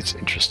it's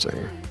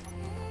interesting.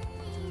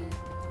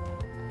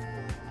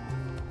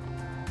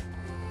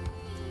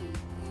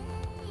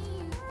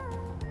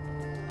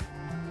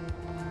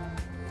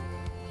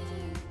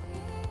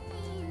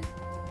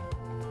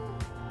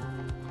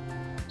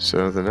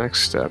 So the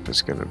next step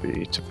is going to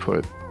be to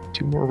put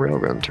 2 more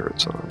railgun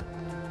turrets on.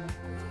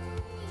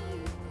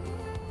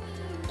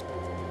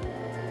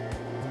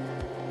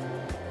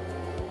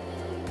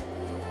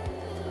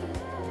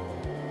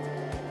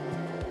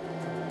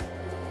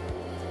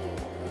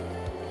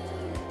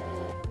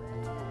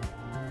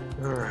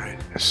 Alright,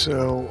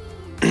 so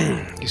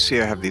you see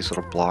I have these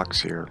little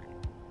blocks here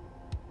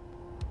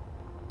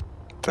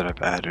that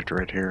I've added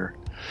right here.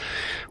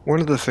 One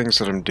of the things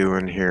that I'm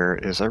doing here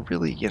is I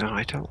really,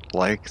 I don't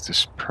like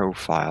this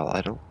profile.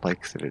 I don't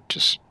like that it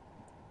just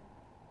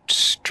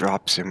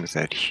drops in with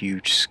that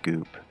huge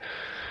scoop.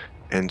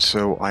 And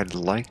so I'd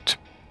like to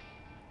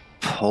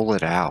pull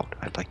it out.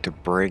 I'd like to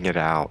bring it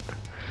out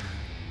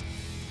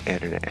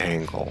at an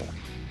angle.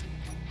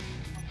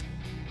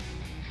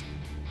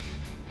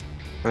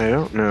 I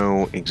don't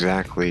know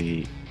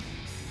exactly,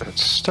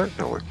 that's starting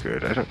to look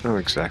good. I don't know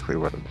exactly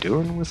what I'm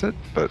doing with it,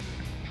 but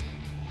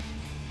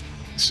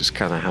this is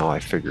kind of how I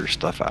figure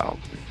stuff out.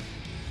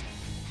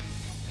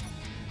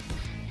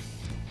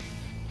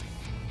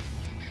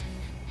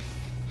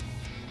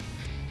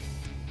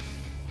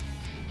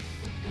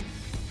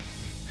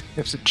 You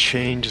have to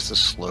change the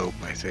slope,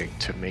 I think,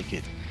 to make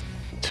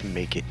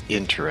it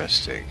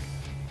interesting.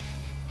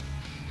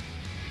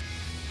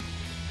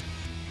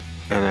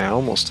 And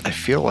I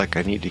feel like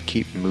I need to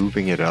keep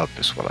moving it up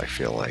is what I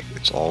feel like.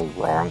 It's all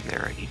wrong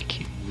there. I need to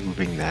keep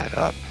moving that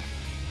up.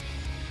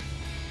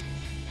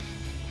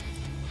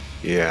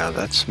 Yeah,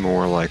 that's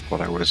more like what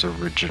I was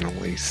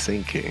originally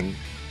thinking.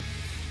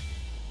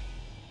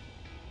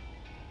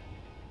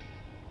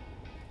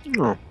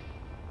 Oh.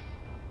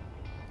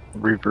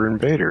 Reaver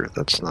Invader,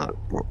 that's not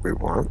what we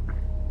want.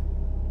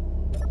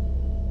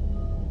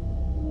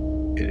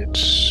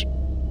 It's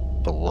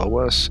below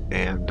us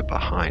and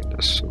behind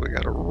us, so we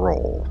gotta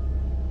roll.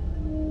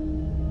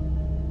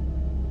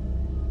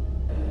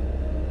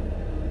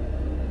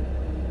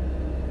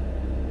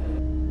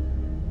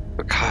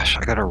 But gosh,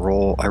 I gotta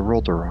roll. I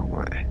rolled the wrong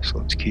way, so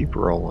let's keep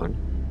rolling.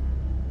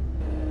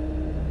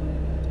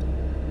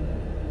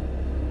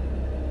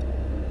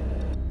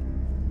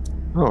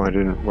 Oh, I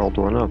didn't weld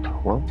one up.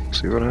 Well,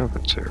 see what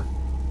happens here.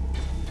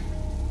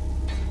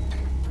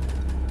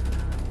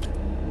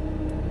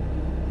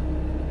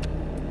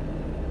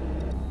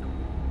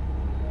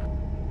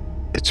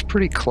 It's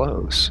pretty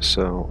close,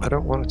 so I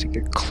don't want it to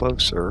get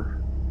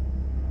closer.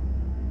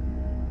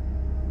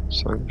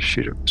 So I'm going to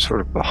shoot it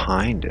sort of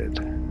behind it.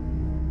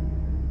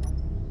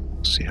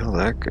 See how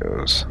that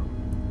goes.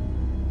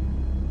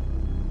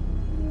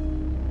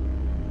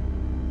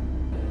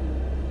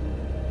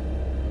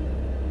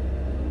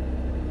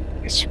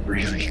 It's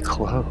really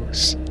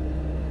close.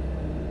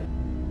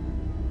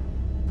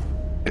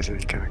 Is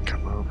it gonna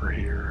come over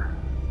here?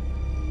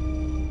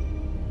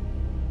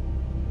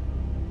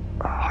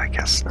 Oh, I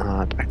guess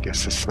not. I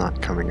guess it's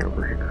not coming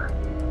over here.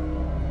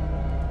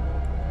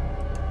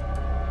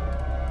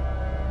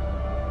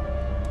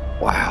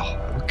 Wow,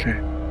 okay.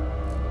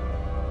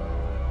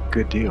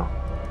 Good deal.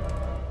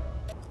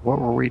 What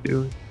were we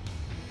doing?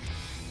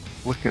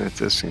 Looking at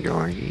this and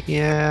going,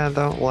 yeah, I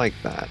don't like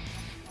that.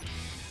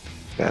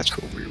 That's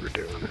what we were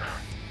doing.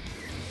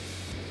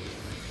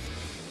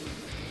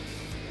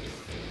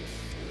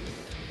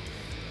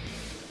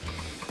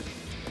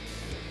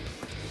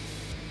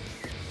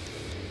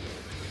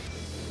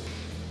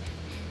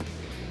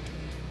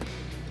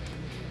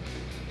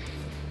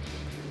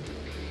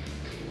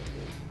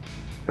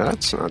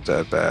 That's not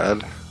that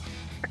bad.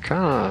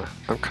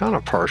 I'm kind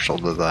of partial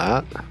to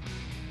that.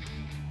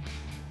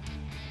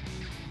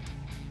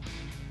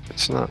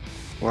 It's not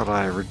what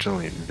I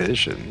originally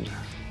envisioned.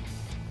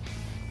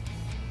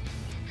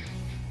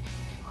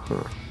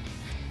 Huh.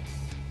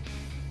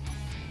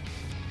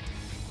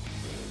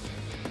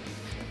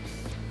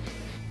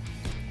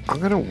 I'm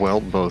gonna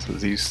weld both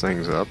of these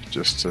things up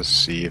just to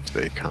see if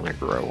they kind of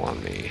grow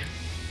on me.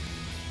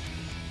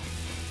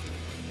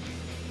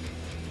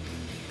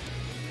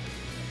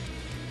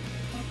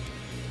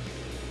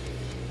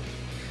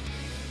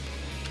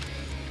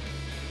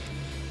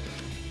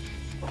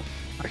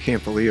 I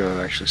can't believe I've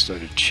actually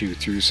started to chew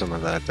through some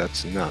of that.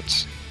 That's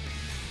nuts.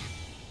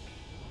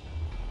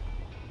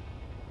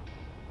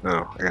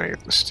 Oh, I gotta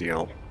get the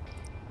steel.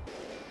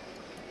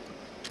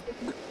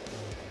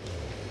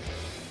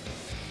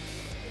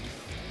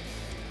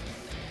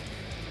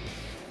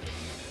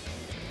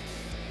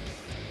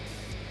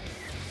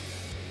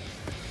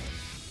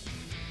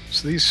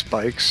 So these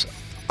spikes,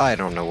 I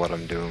don't know what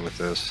I'm doing with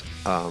this.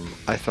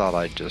 I thought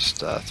I'd just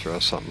throw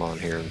something on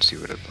here and see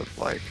what it looked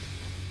like.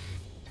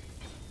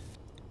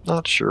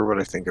 Not sure what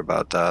I think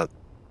about that.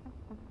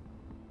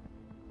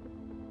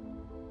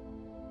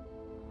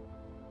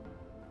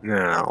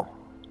 Now,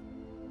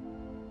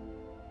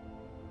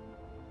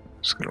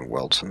 just gonna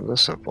weld some of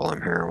this up while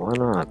I'm here. Why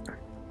not?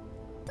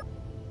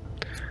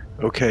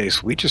 Okay,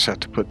 so we just have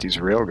to put these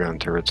railgun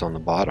turrets on the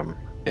bottom,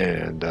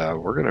 and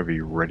we're gonna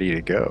be ready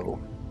to go.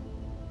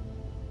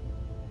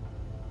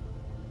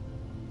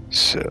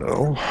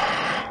 So,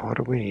 what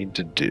do we need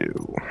to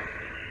do?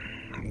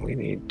 We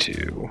need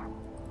to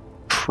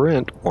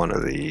print one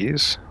of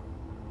these.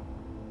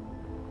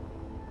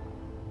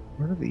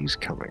 Where are these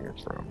coming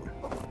from?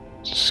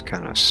 Just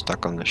kind of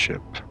stuck on the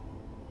ship.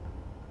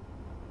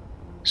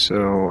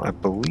 So I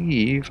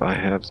believe I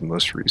have the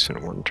most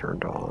recent one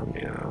turned on,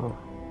 yeah.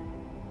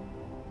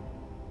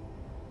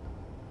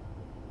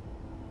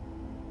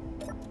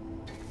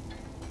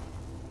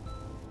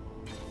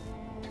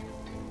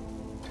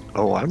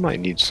 Oh, I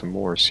might need some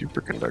more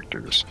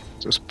superconductors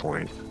at this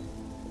point.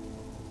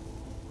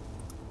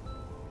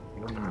 I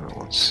don't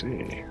know, let's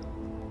see.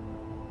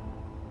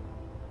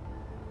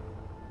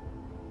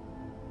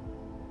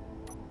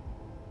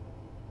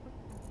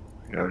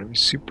 Got any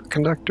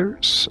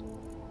superconductors?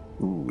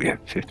 Ooh, we have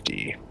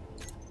 50.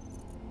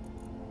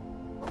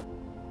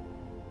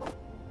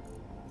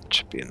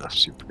 Should be enough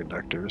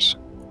superconductors.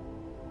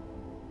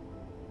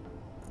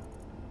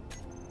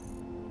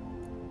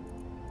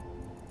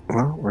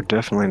 Well, we're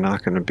definitely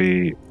not going to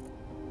be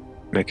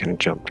making a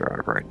jump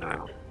drive right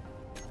now.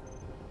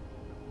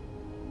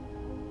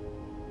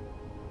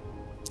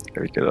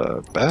 Gotta get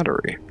a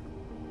battery.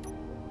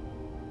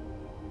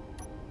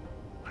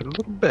 Put a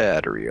little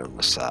battery on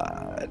the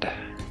side.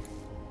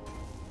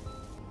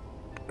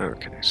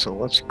 Okay, so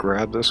let's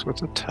grab this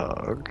with a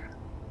tug.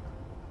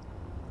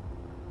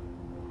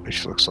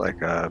 Which looks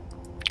like a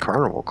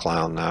carnival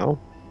clown now.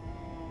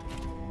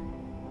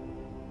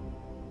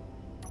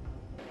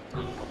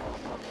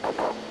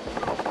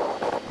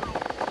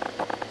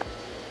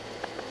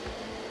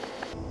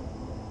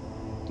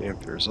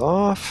 Dampers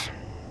off.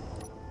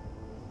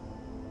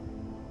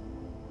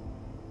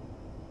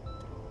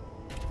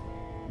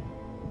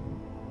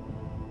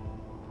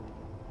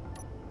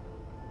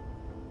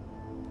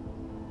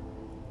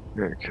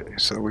 Okay,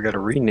 so we got to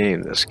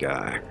rename this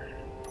guy.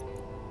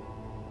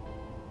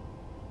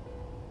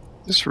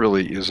 This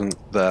really isn't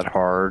that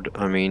hard.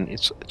 I mean,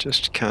 it's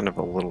just kind of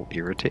a little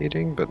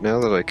irritating, but now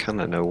that I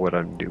kind of know what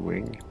I'm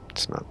doing,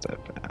 it's not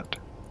that bad.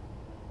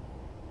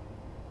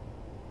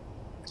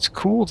 It's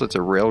cool that the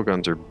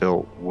railguns are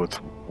built with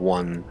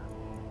one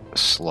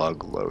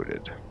slug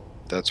loaded.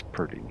 That's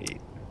pretty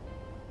neat.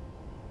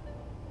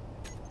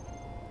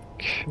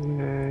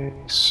 Okay,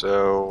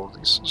 so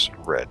this is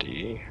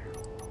ready.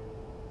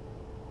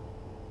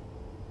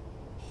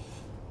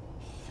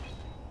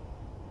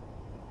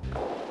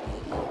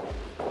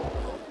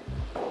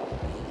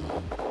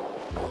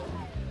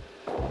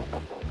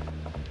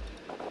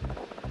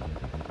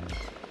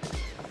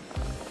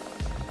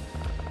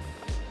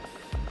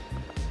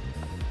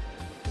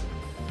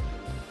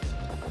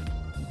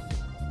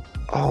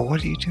 Oh,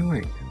 what are you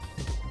doing?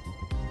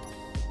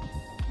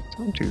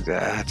 Don't do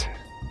that.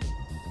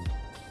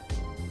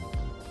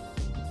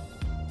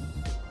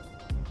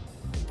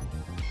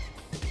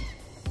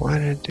 Why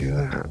did it do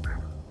that?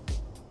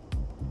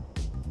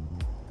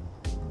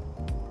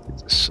 Get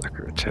the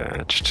sucker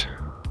attached.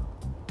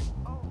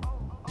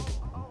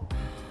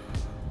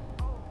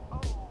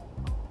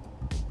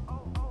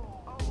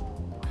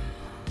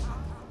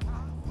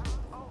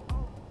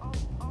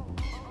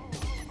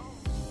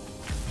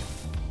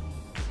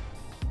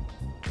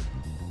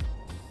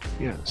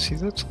 Yeah, see,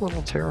 that's a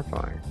little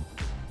terrifying.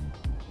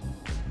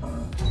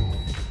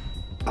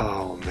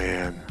 Oh,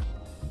 man.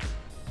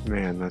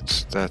 Man,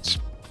 that's,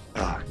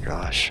 oh,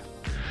 gosh.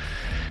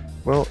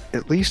 Well,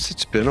 at least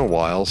it's been a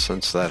while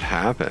since that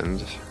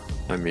happened.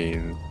 I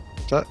mean,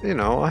 that, you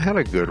know, I had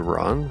a good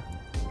run.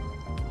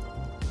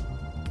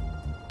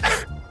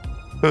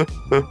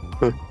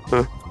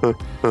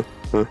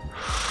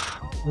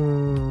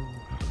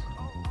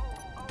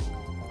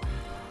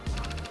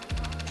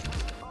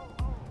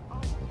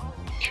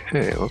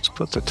 Okay, let's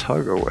put the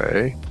tug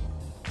away.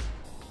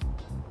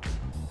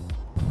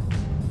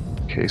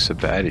 In case a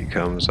baddie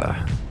comes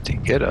to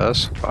get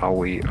us while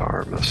we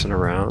are messing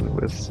around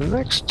with the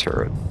next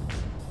turret.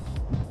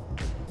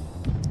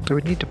 Do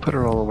we need to put it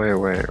all the way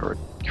away, or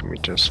can we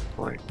just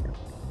like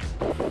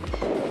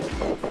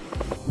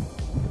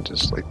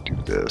do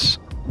this?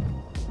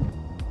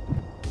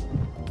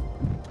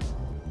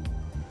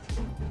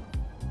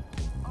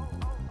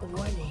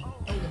 Warning,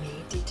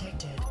 enemy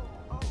detected.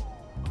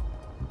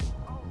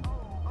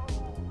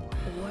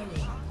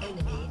 Warning,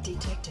 enemy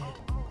detected.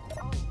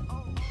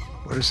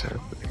 What is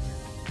happening?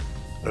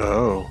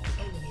 Oh,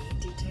 Enemy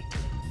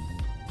detected.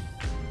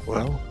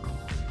 well,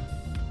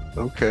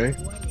 okay.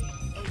 Warning,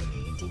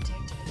 enemy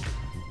detected.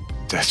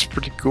 That's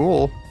pretty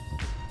cool.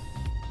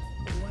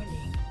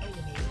 Warning,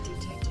 enemy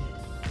detected.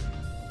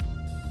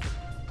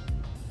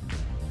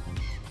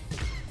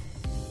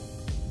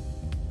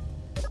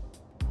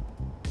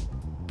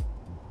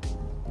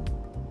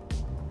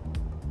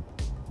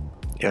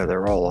 Yeah,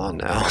 they're all on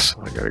now,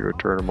 so I gotta go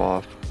turn them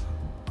off.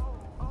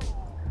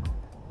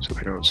 So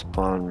we don't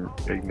spawn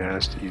big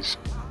nasties.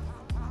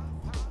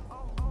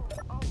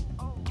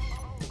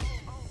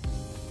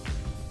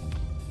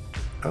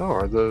 Oh,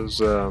 are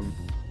those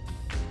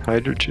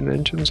hydrogen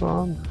engines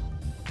on?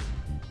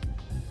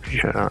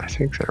 Yeah, I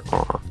think they're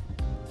on.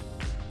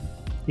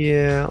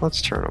 Yeah,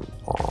 let's turn them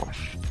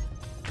off.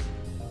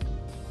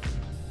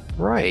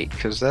 Right,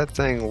 because that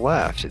thing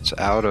left. It's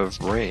out of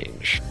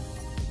range.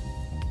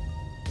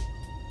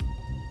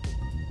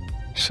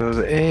 So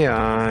the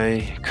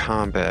AI,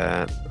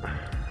 combat,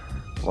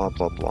 blah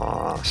blah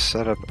blah,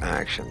 setup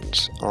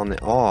actions. On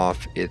the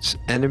off, it's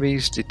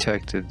enemies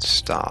detected,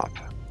 stop.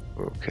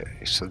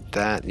 Okay, so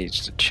that needs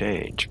to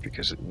change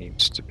because it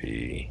needs to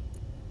be,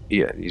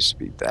 yeah, it needs to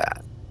be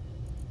that.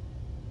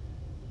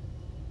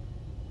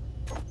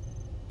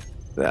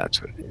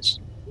 That's what it needs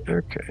to be.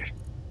 Okay.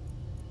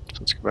 So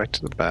let's go back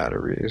to the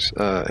batteries.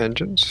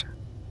 Engines?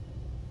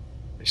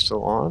 They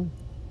still on?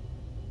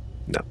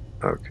 No.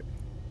 Okay.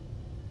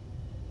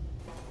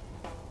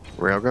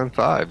 Railgun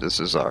 5, this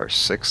is our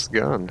 6th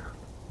gun.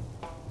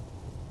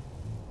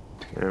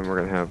 And we're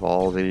going to have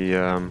all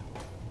the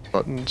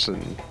buttons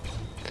and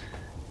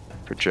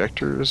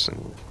projectors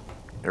and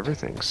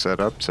everything set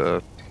up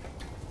to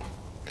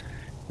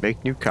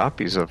make new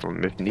copies of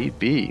them if need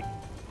be.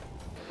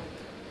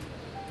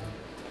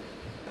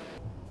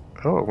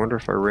 Oh, I wonder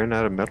if I ran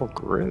out of metal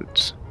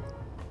grids.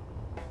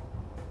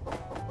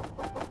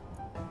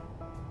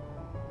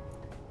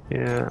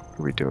 Yeah, what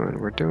are we doing?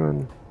 We're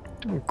doing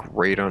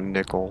great on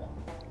nickel.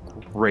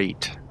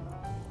 Great.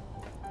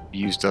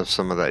 Used up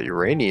some of that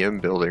uranium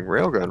building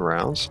railgun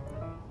rounds.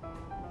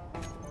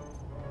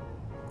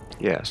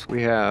 Yes,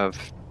 we have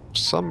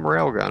some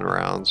railgun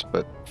rounds,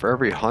 but for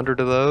every 100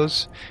 of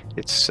those,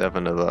 it's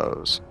 7 of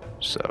those.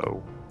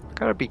 So, I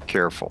gotta be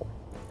careful.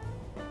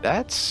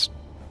 That's...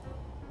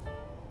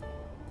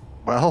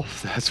 well,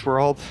 that's where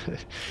all...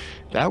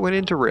 that went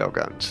into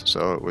railguns.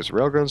 So it was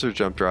railguns or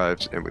jump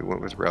drives, and we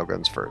went with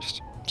railguns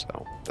first.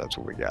 So, that's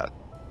what we got.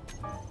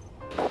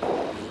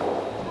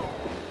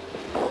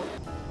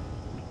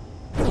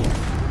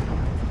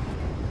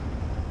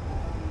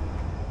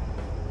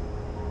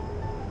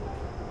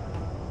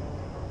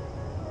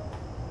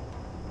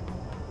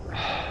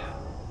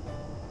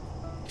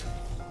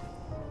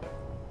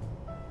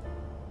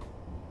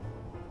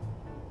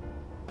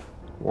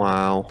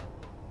 Wow.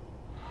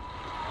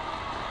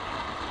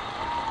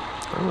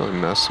 I really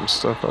messed some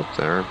stuff up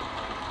there.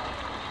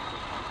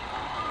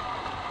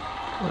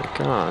 Oh my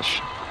gosh.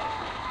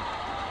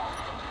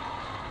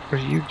 What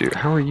do you do?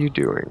 How are you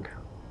doing?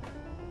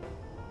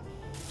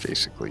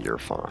 Basically, you're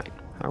fine.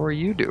 How are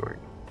you doing?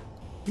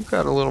 You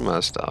got a little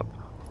messed up.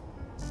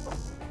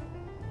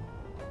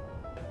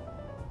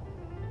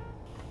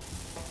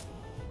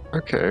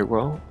 Okay,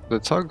 well, the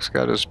tug's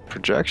got his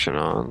projection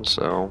on,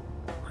 so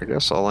I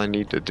guess all I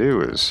need to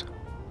do is...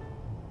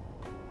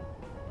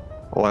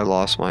 oh, I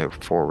lost my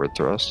forward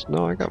thrust.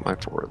 No, I got my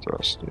forward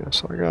thrust.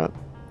 Yes, I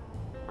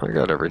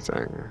got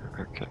everything.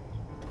 Okay.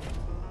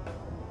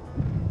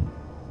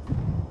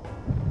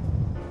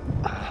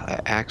 I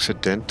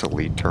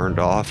accidentally turned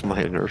off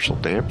my inertial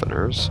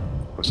dampeners.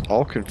 I was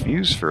all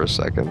confused for a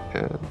second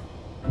and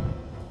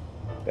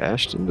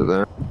bashed into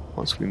them.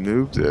 Once we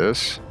move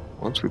this,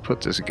 once we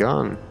put this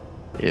gun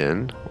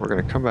in, we're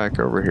going to come back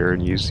over here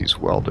and use these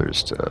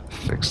welders to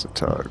fix the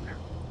tug.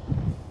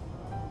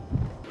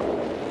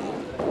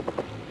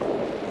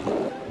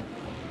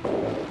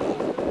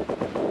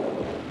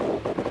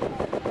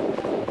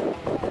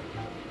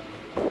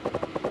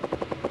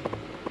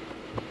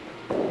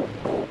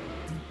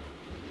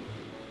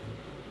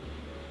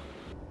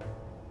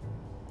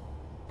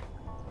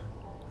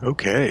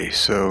 Okay,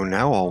 so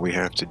now all we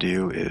have to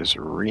do is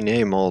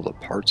rename all the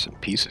parts and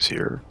pieces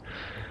here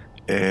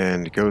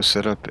and go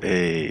set up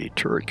a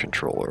turret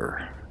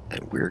controller,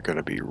 and we're going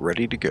to be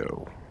ready to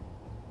go.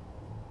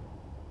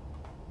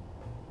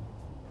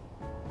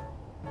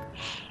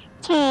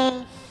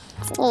 Okay,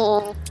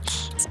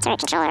 it's turret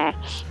controller,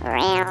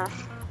 rail,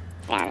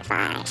 round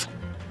 5.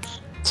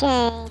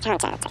 Okay,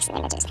 content, text and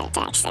images, edit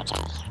text,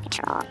 okay,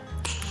 control,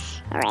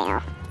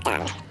 rail,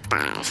 done,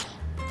 5.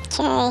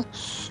 Okay,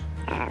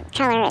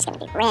 color is going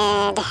to be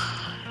red,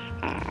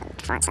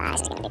 font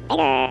size is going to be bigger,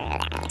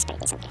 that looks pretty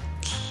decent.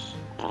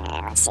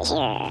 Let's see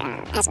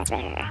here, azimuth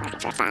rotor, looking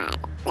for a 5,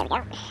 there we go,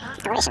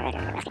 elevation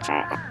rotor, looking for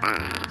a 5,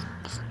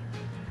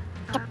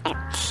 yep, there.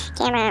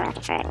 Camera, we're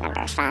looking for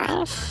number 5,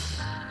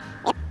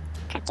 yep,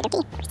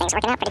 okie-dokie, everything's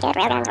working out pretty good,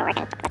 railguns, we're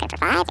looking for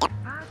 5, yep.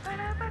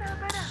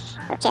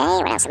 Okay,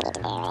 what else do we need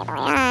to do? Enable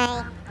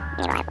AI,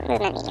 enable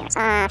movement, meteors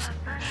off,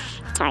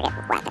 target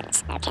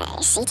weapons, okay,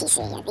 CTC,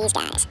 these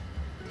guys,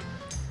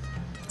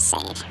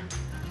 save.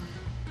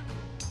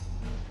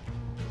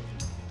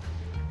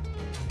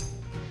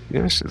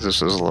 Yes,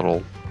 this is a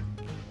little,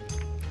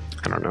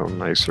 I don't know,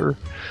 nicer.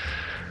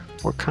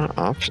 What kind of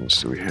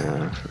options do we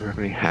have? Do we have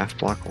any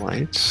half-block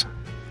lights?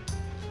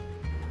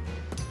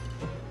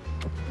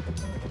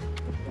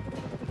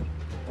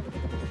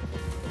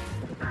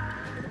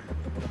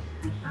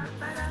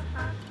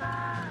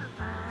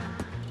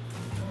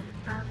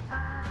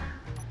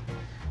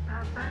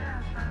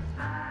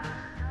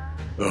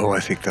 Oh,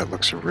 I think that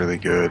looks really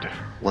good.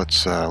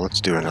 Let's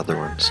do another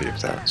one. See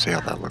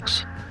how that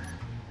looks.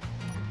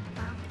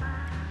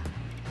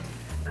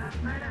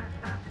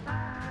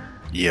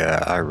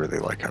 Yeah, I really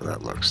like how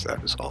that looks.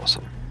 That is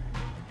awesome.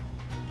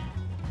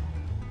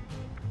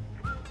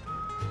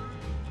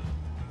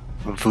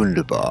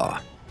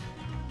 Wunderbar.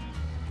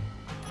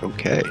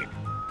 Okay.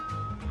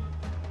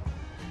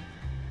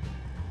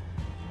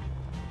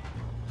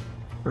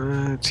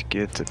 Let's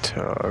get the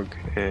tug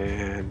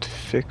and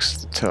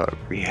fix the tug.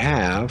 We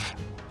have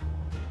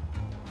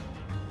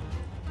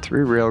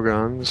 3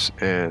 railguns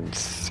and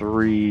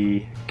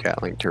 3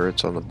 Gatling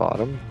turrets on the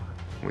bottom.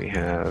 We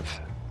have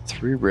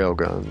 3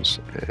 railguns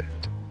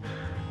and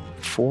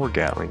 4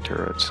 Gatling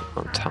turrets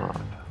on top.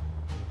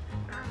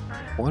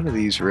 One of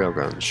these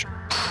railguns should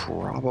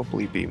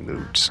probably be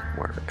moved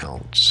somewhere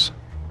else.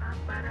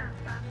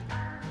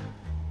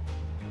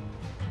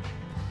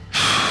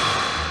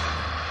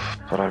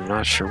 But I'm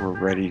not sure we're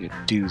ready to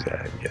do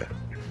that yet.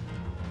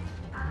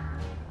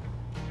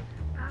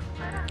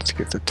 Let's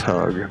get the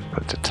tug,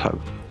 put the tug.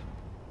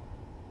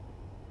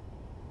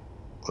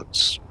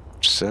 Let's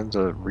send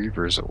the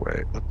Reavers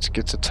away. Let's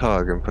get the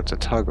tug and put the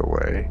tug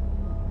away.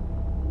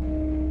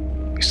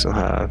 We still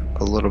have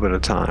a little bit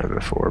of time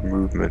before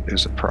movement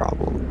is a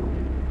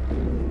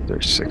problem. They're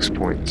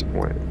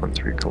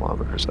 6.13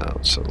 kilometers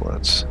out, so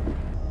let's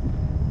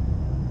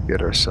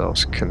get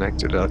ourselves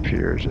connected up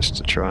here just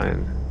to try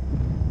and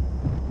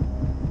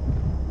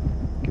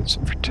get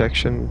some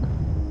protection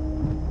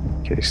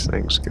in case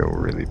things go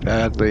really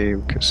badly,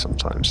 because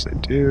sometimes they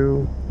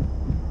do.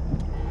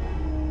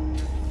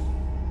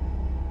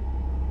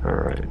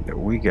 Alright,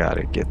 we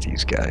gotta get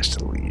these guys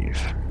to leave.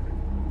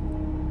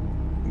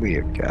 We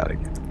have gotta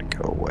get them to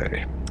go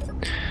away.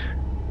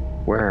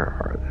 Where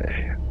are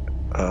they?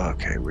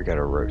 Okay, we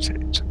gotta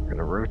rotate. So we're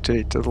gonna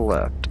rotate to the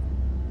left.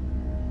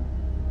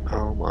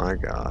 Oh my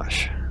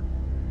gosh.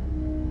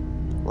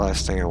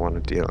 Last thing I want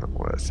to deal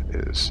with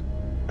is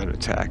an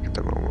attack at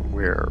the moment.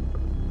 We're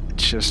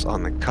just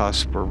on the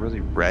cusp. We're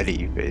really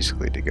ready,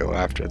 basically, to go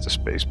after the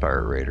Space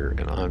Pirate Raider,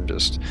 and I'm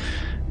just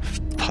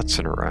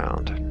putzing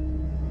around.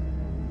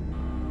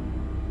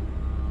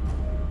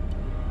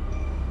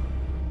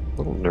 A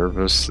little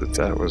nervous that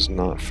that was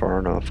not far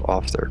enough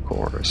off their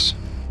course.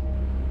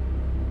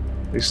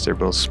 At least they're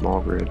both small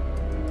grid.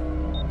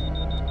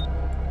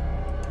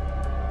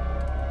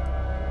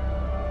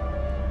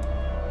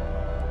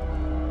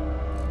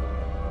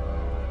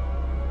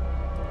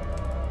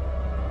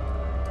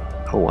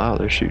 Oh wow,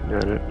 they're shooting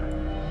at it.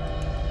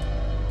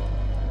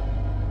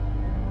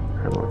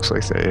 It looks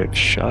like they have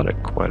shot it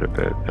quite a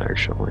bit,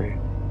 actually.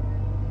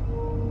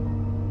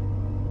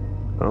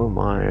 Oh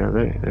my, yeah,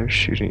 they're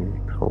shooting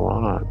a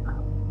lot.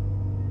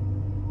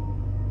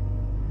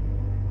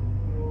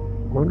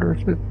 Wonder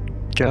if it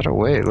got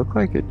away. It looked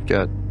like it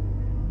got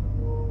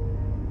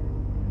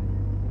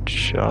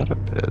shot a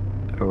bit.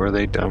 Or are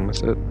they done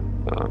with it?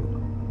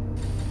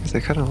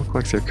 They kind of look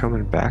like they're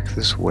coming back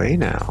this way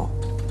now.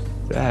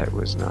 That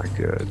was not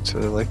good. So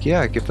they're like,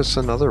 yeah, give us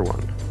another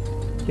one.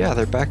 Yeah,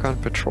 they're back on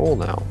patrol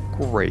now.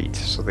 Great.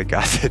 So they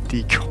got the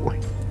decoy.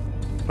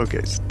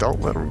 Okay, so don't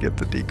let them get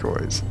the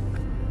decoys.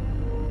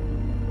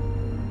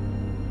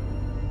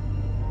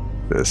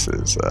 This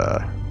is,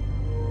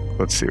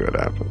 let's see what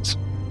happens.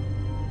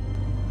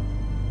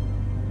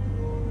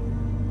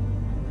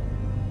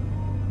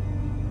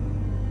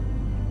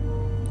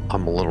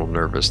 I'm a little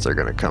nervous they're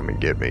going to come and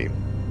get me,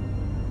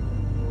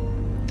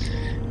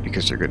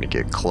 because they're going to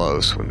get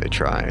close when they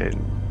try and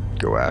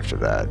go after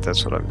that.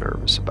 That's what I'm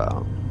nervous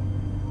about.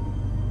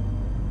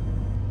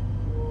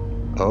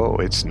 Oh,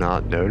 it's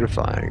not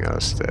notifying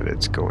us that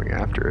it's going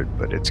after it,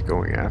 but it's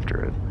going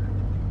after it.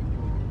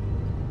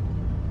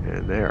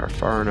 And they are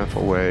far enough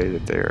away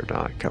that they are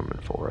not coming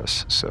for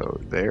us. So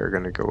they are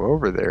going to go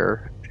over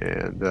there,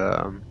 and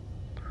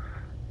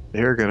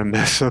they're going to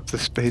mess up the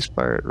Space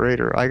Pirate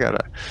Raider. I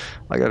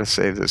gotta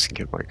save this and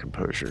get my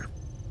composure.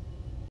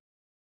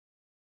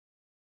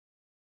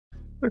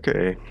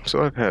 Okay,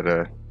 so I've had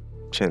a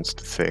chance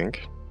to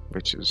think,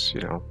 which is, you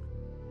know,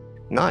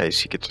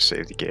 nice. You get to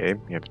save the game.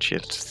 You have a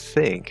chance to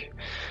think,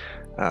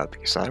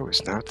 because I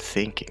was not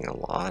thinking a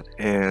lot.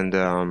 And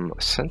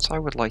since I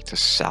would like to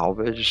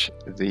salvage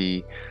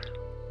the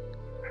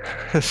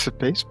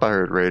Space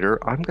Pirate Raider,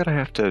 I'm going to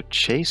have to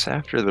chase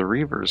after the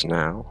Reavers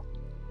now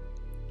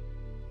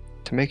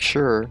to make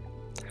sure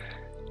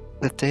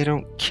that they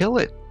don't kill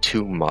it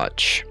too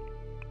much,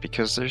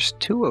 because there's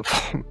 2 of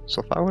them.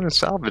 So if I want to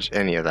salvage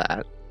any of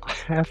that, I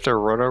have to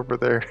run over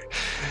there.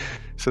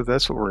 So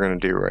that's what we're going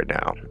to do right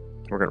now.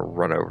 We're going to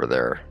run over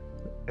there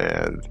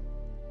and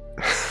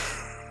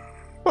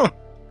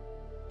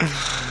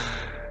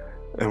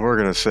and we're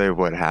going to say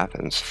what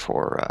happens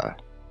for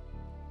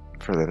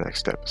the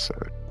next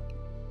episode.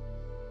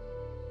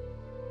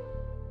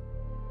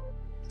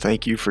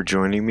 Thank you for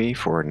joining me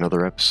for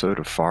another episode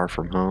of Far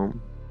From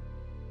Home.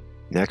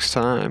 Next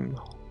time,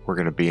 we're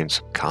going to be in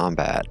some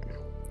combat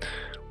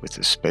with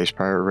the Space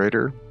Pirate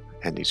Raider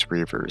and these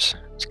Reavers.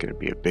 It's going to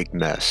be a big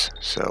mess,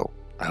 so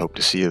I hope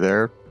to see you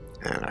there,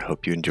 and I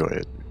hope you enjoy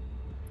it.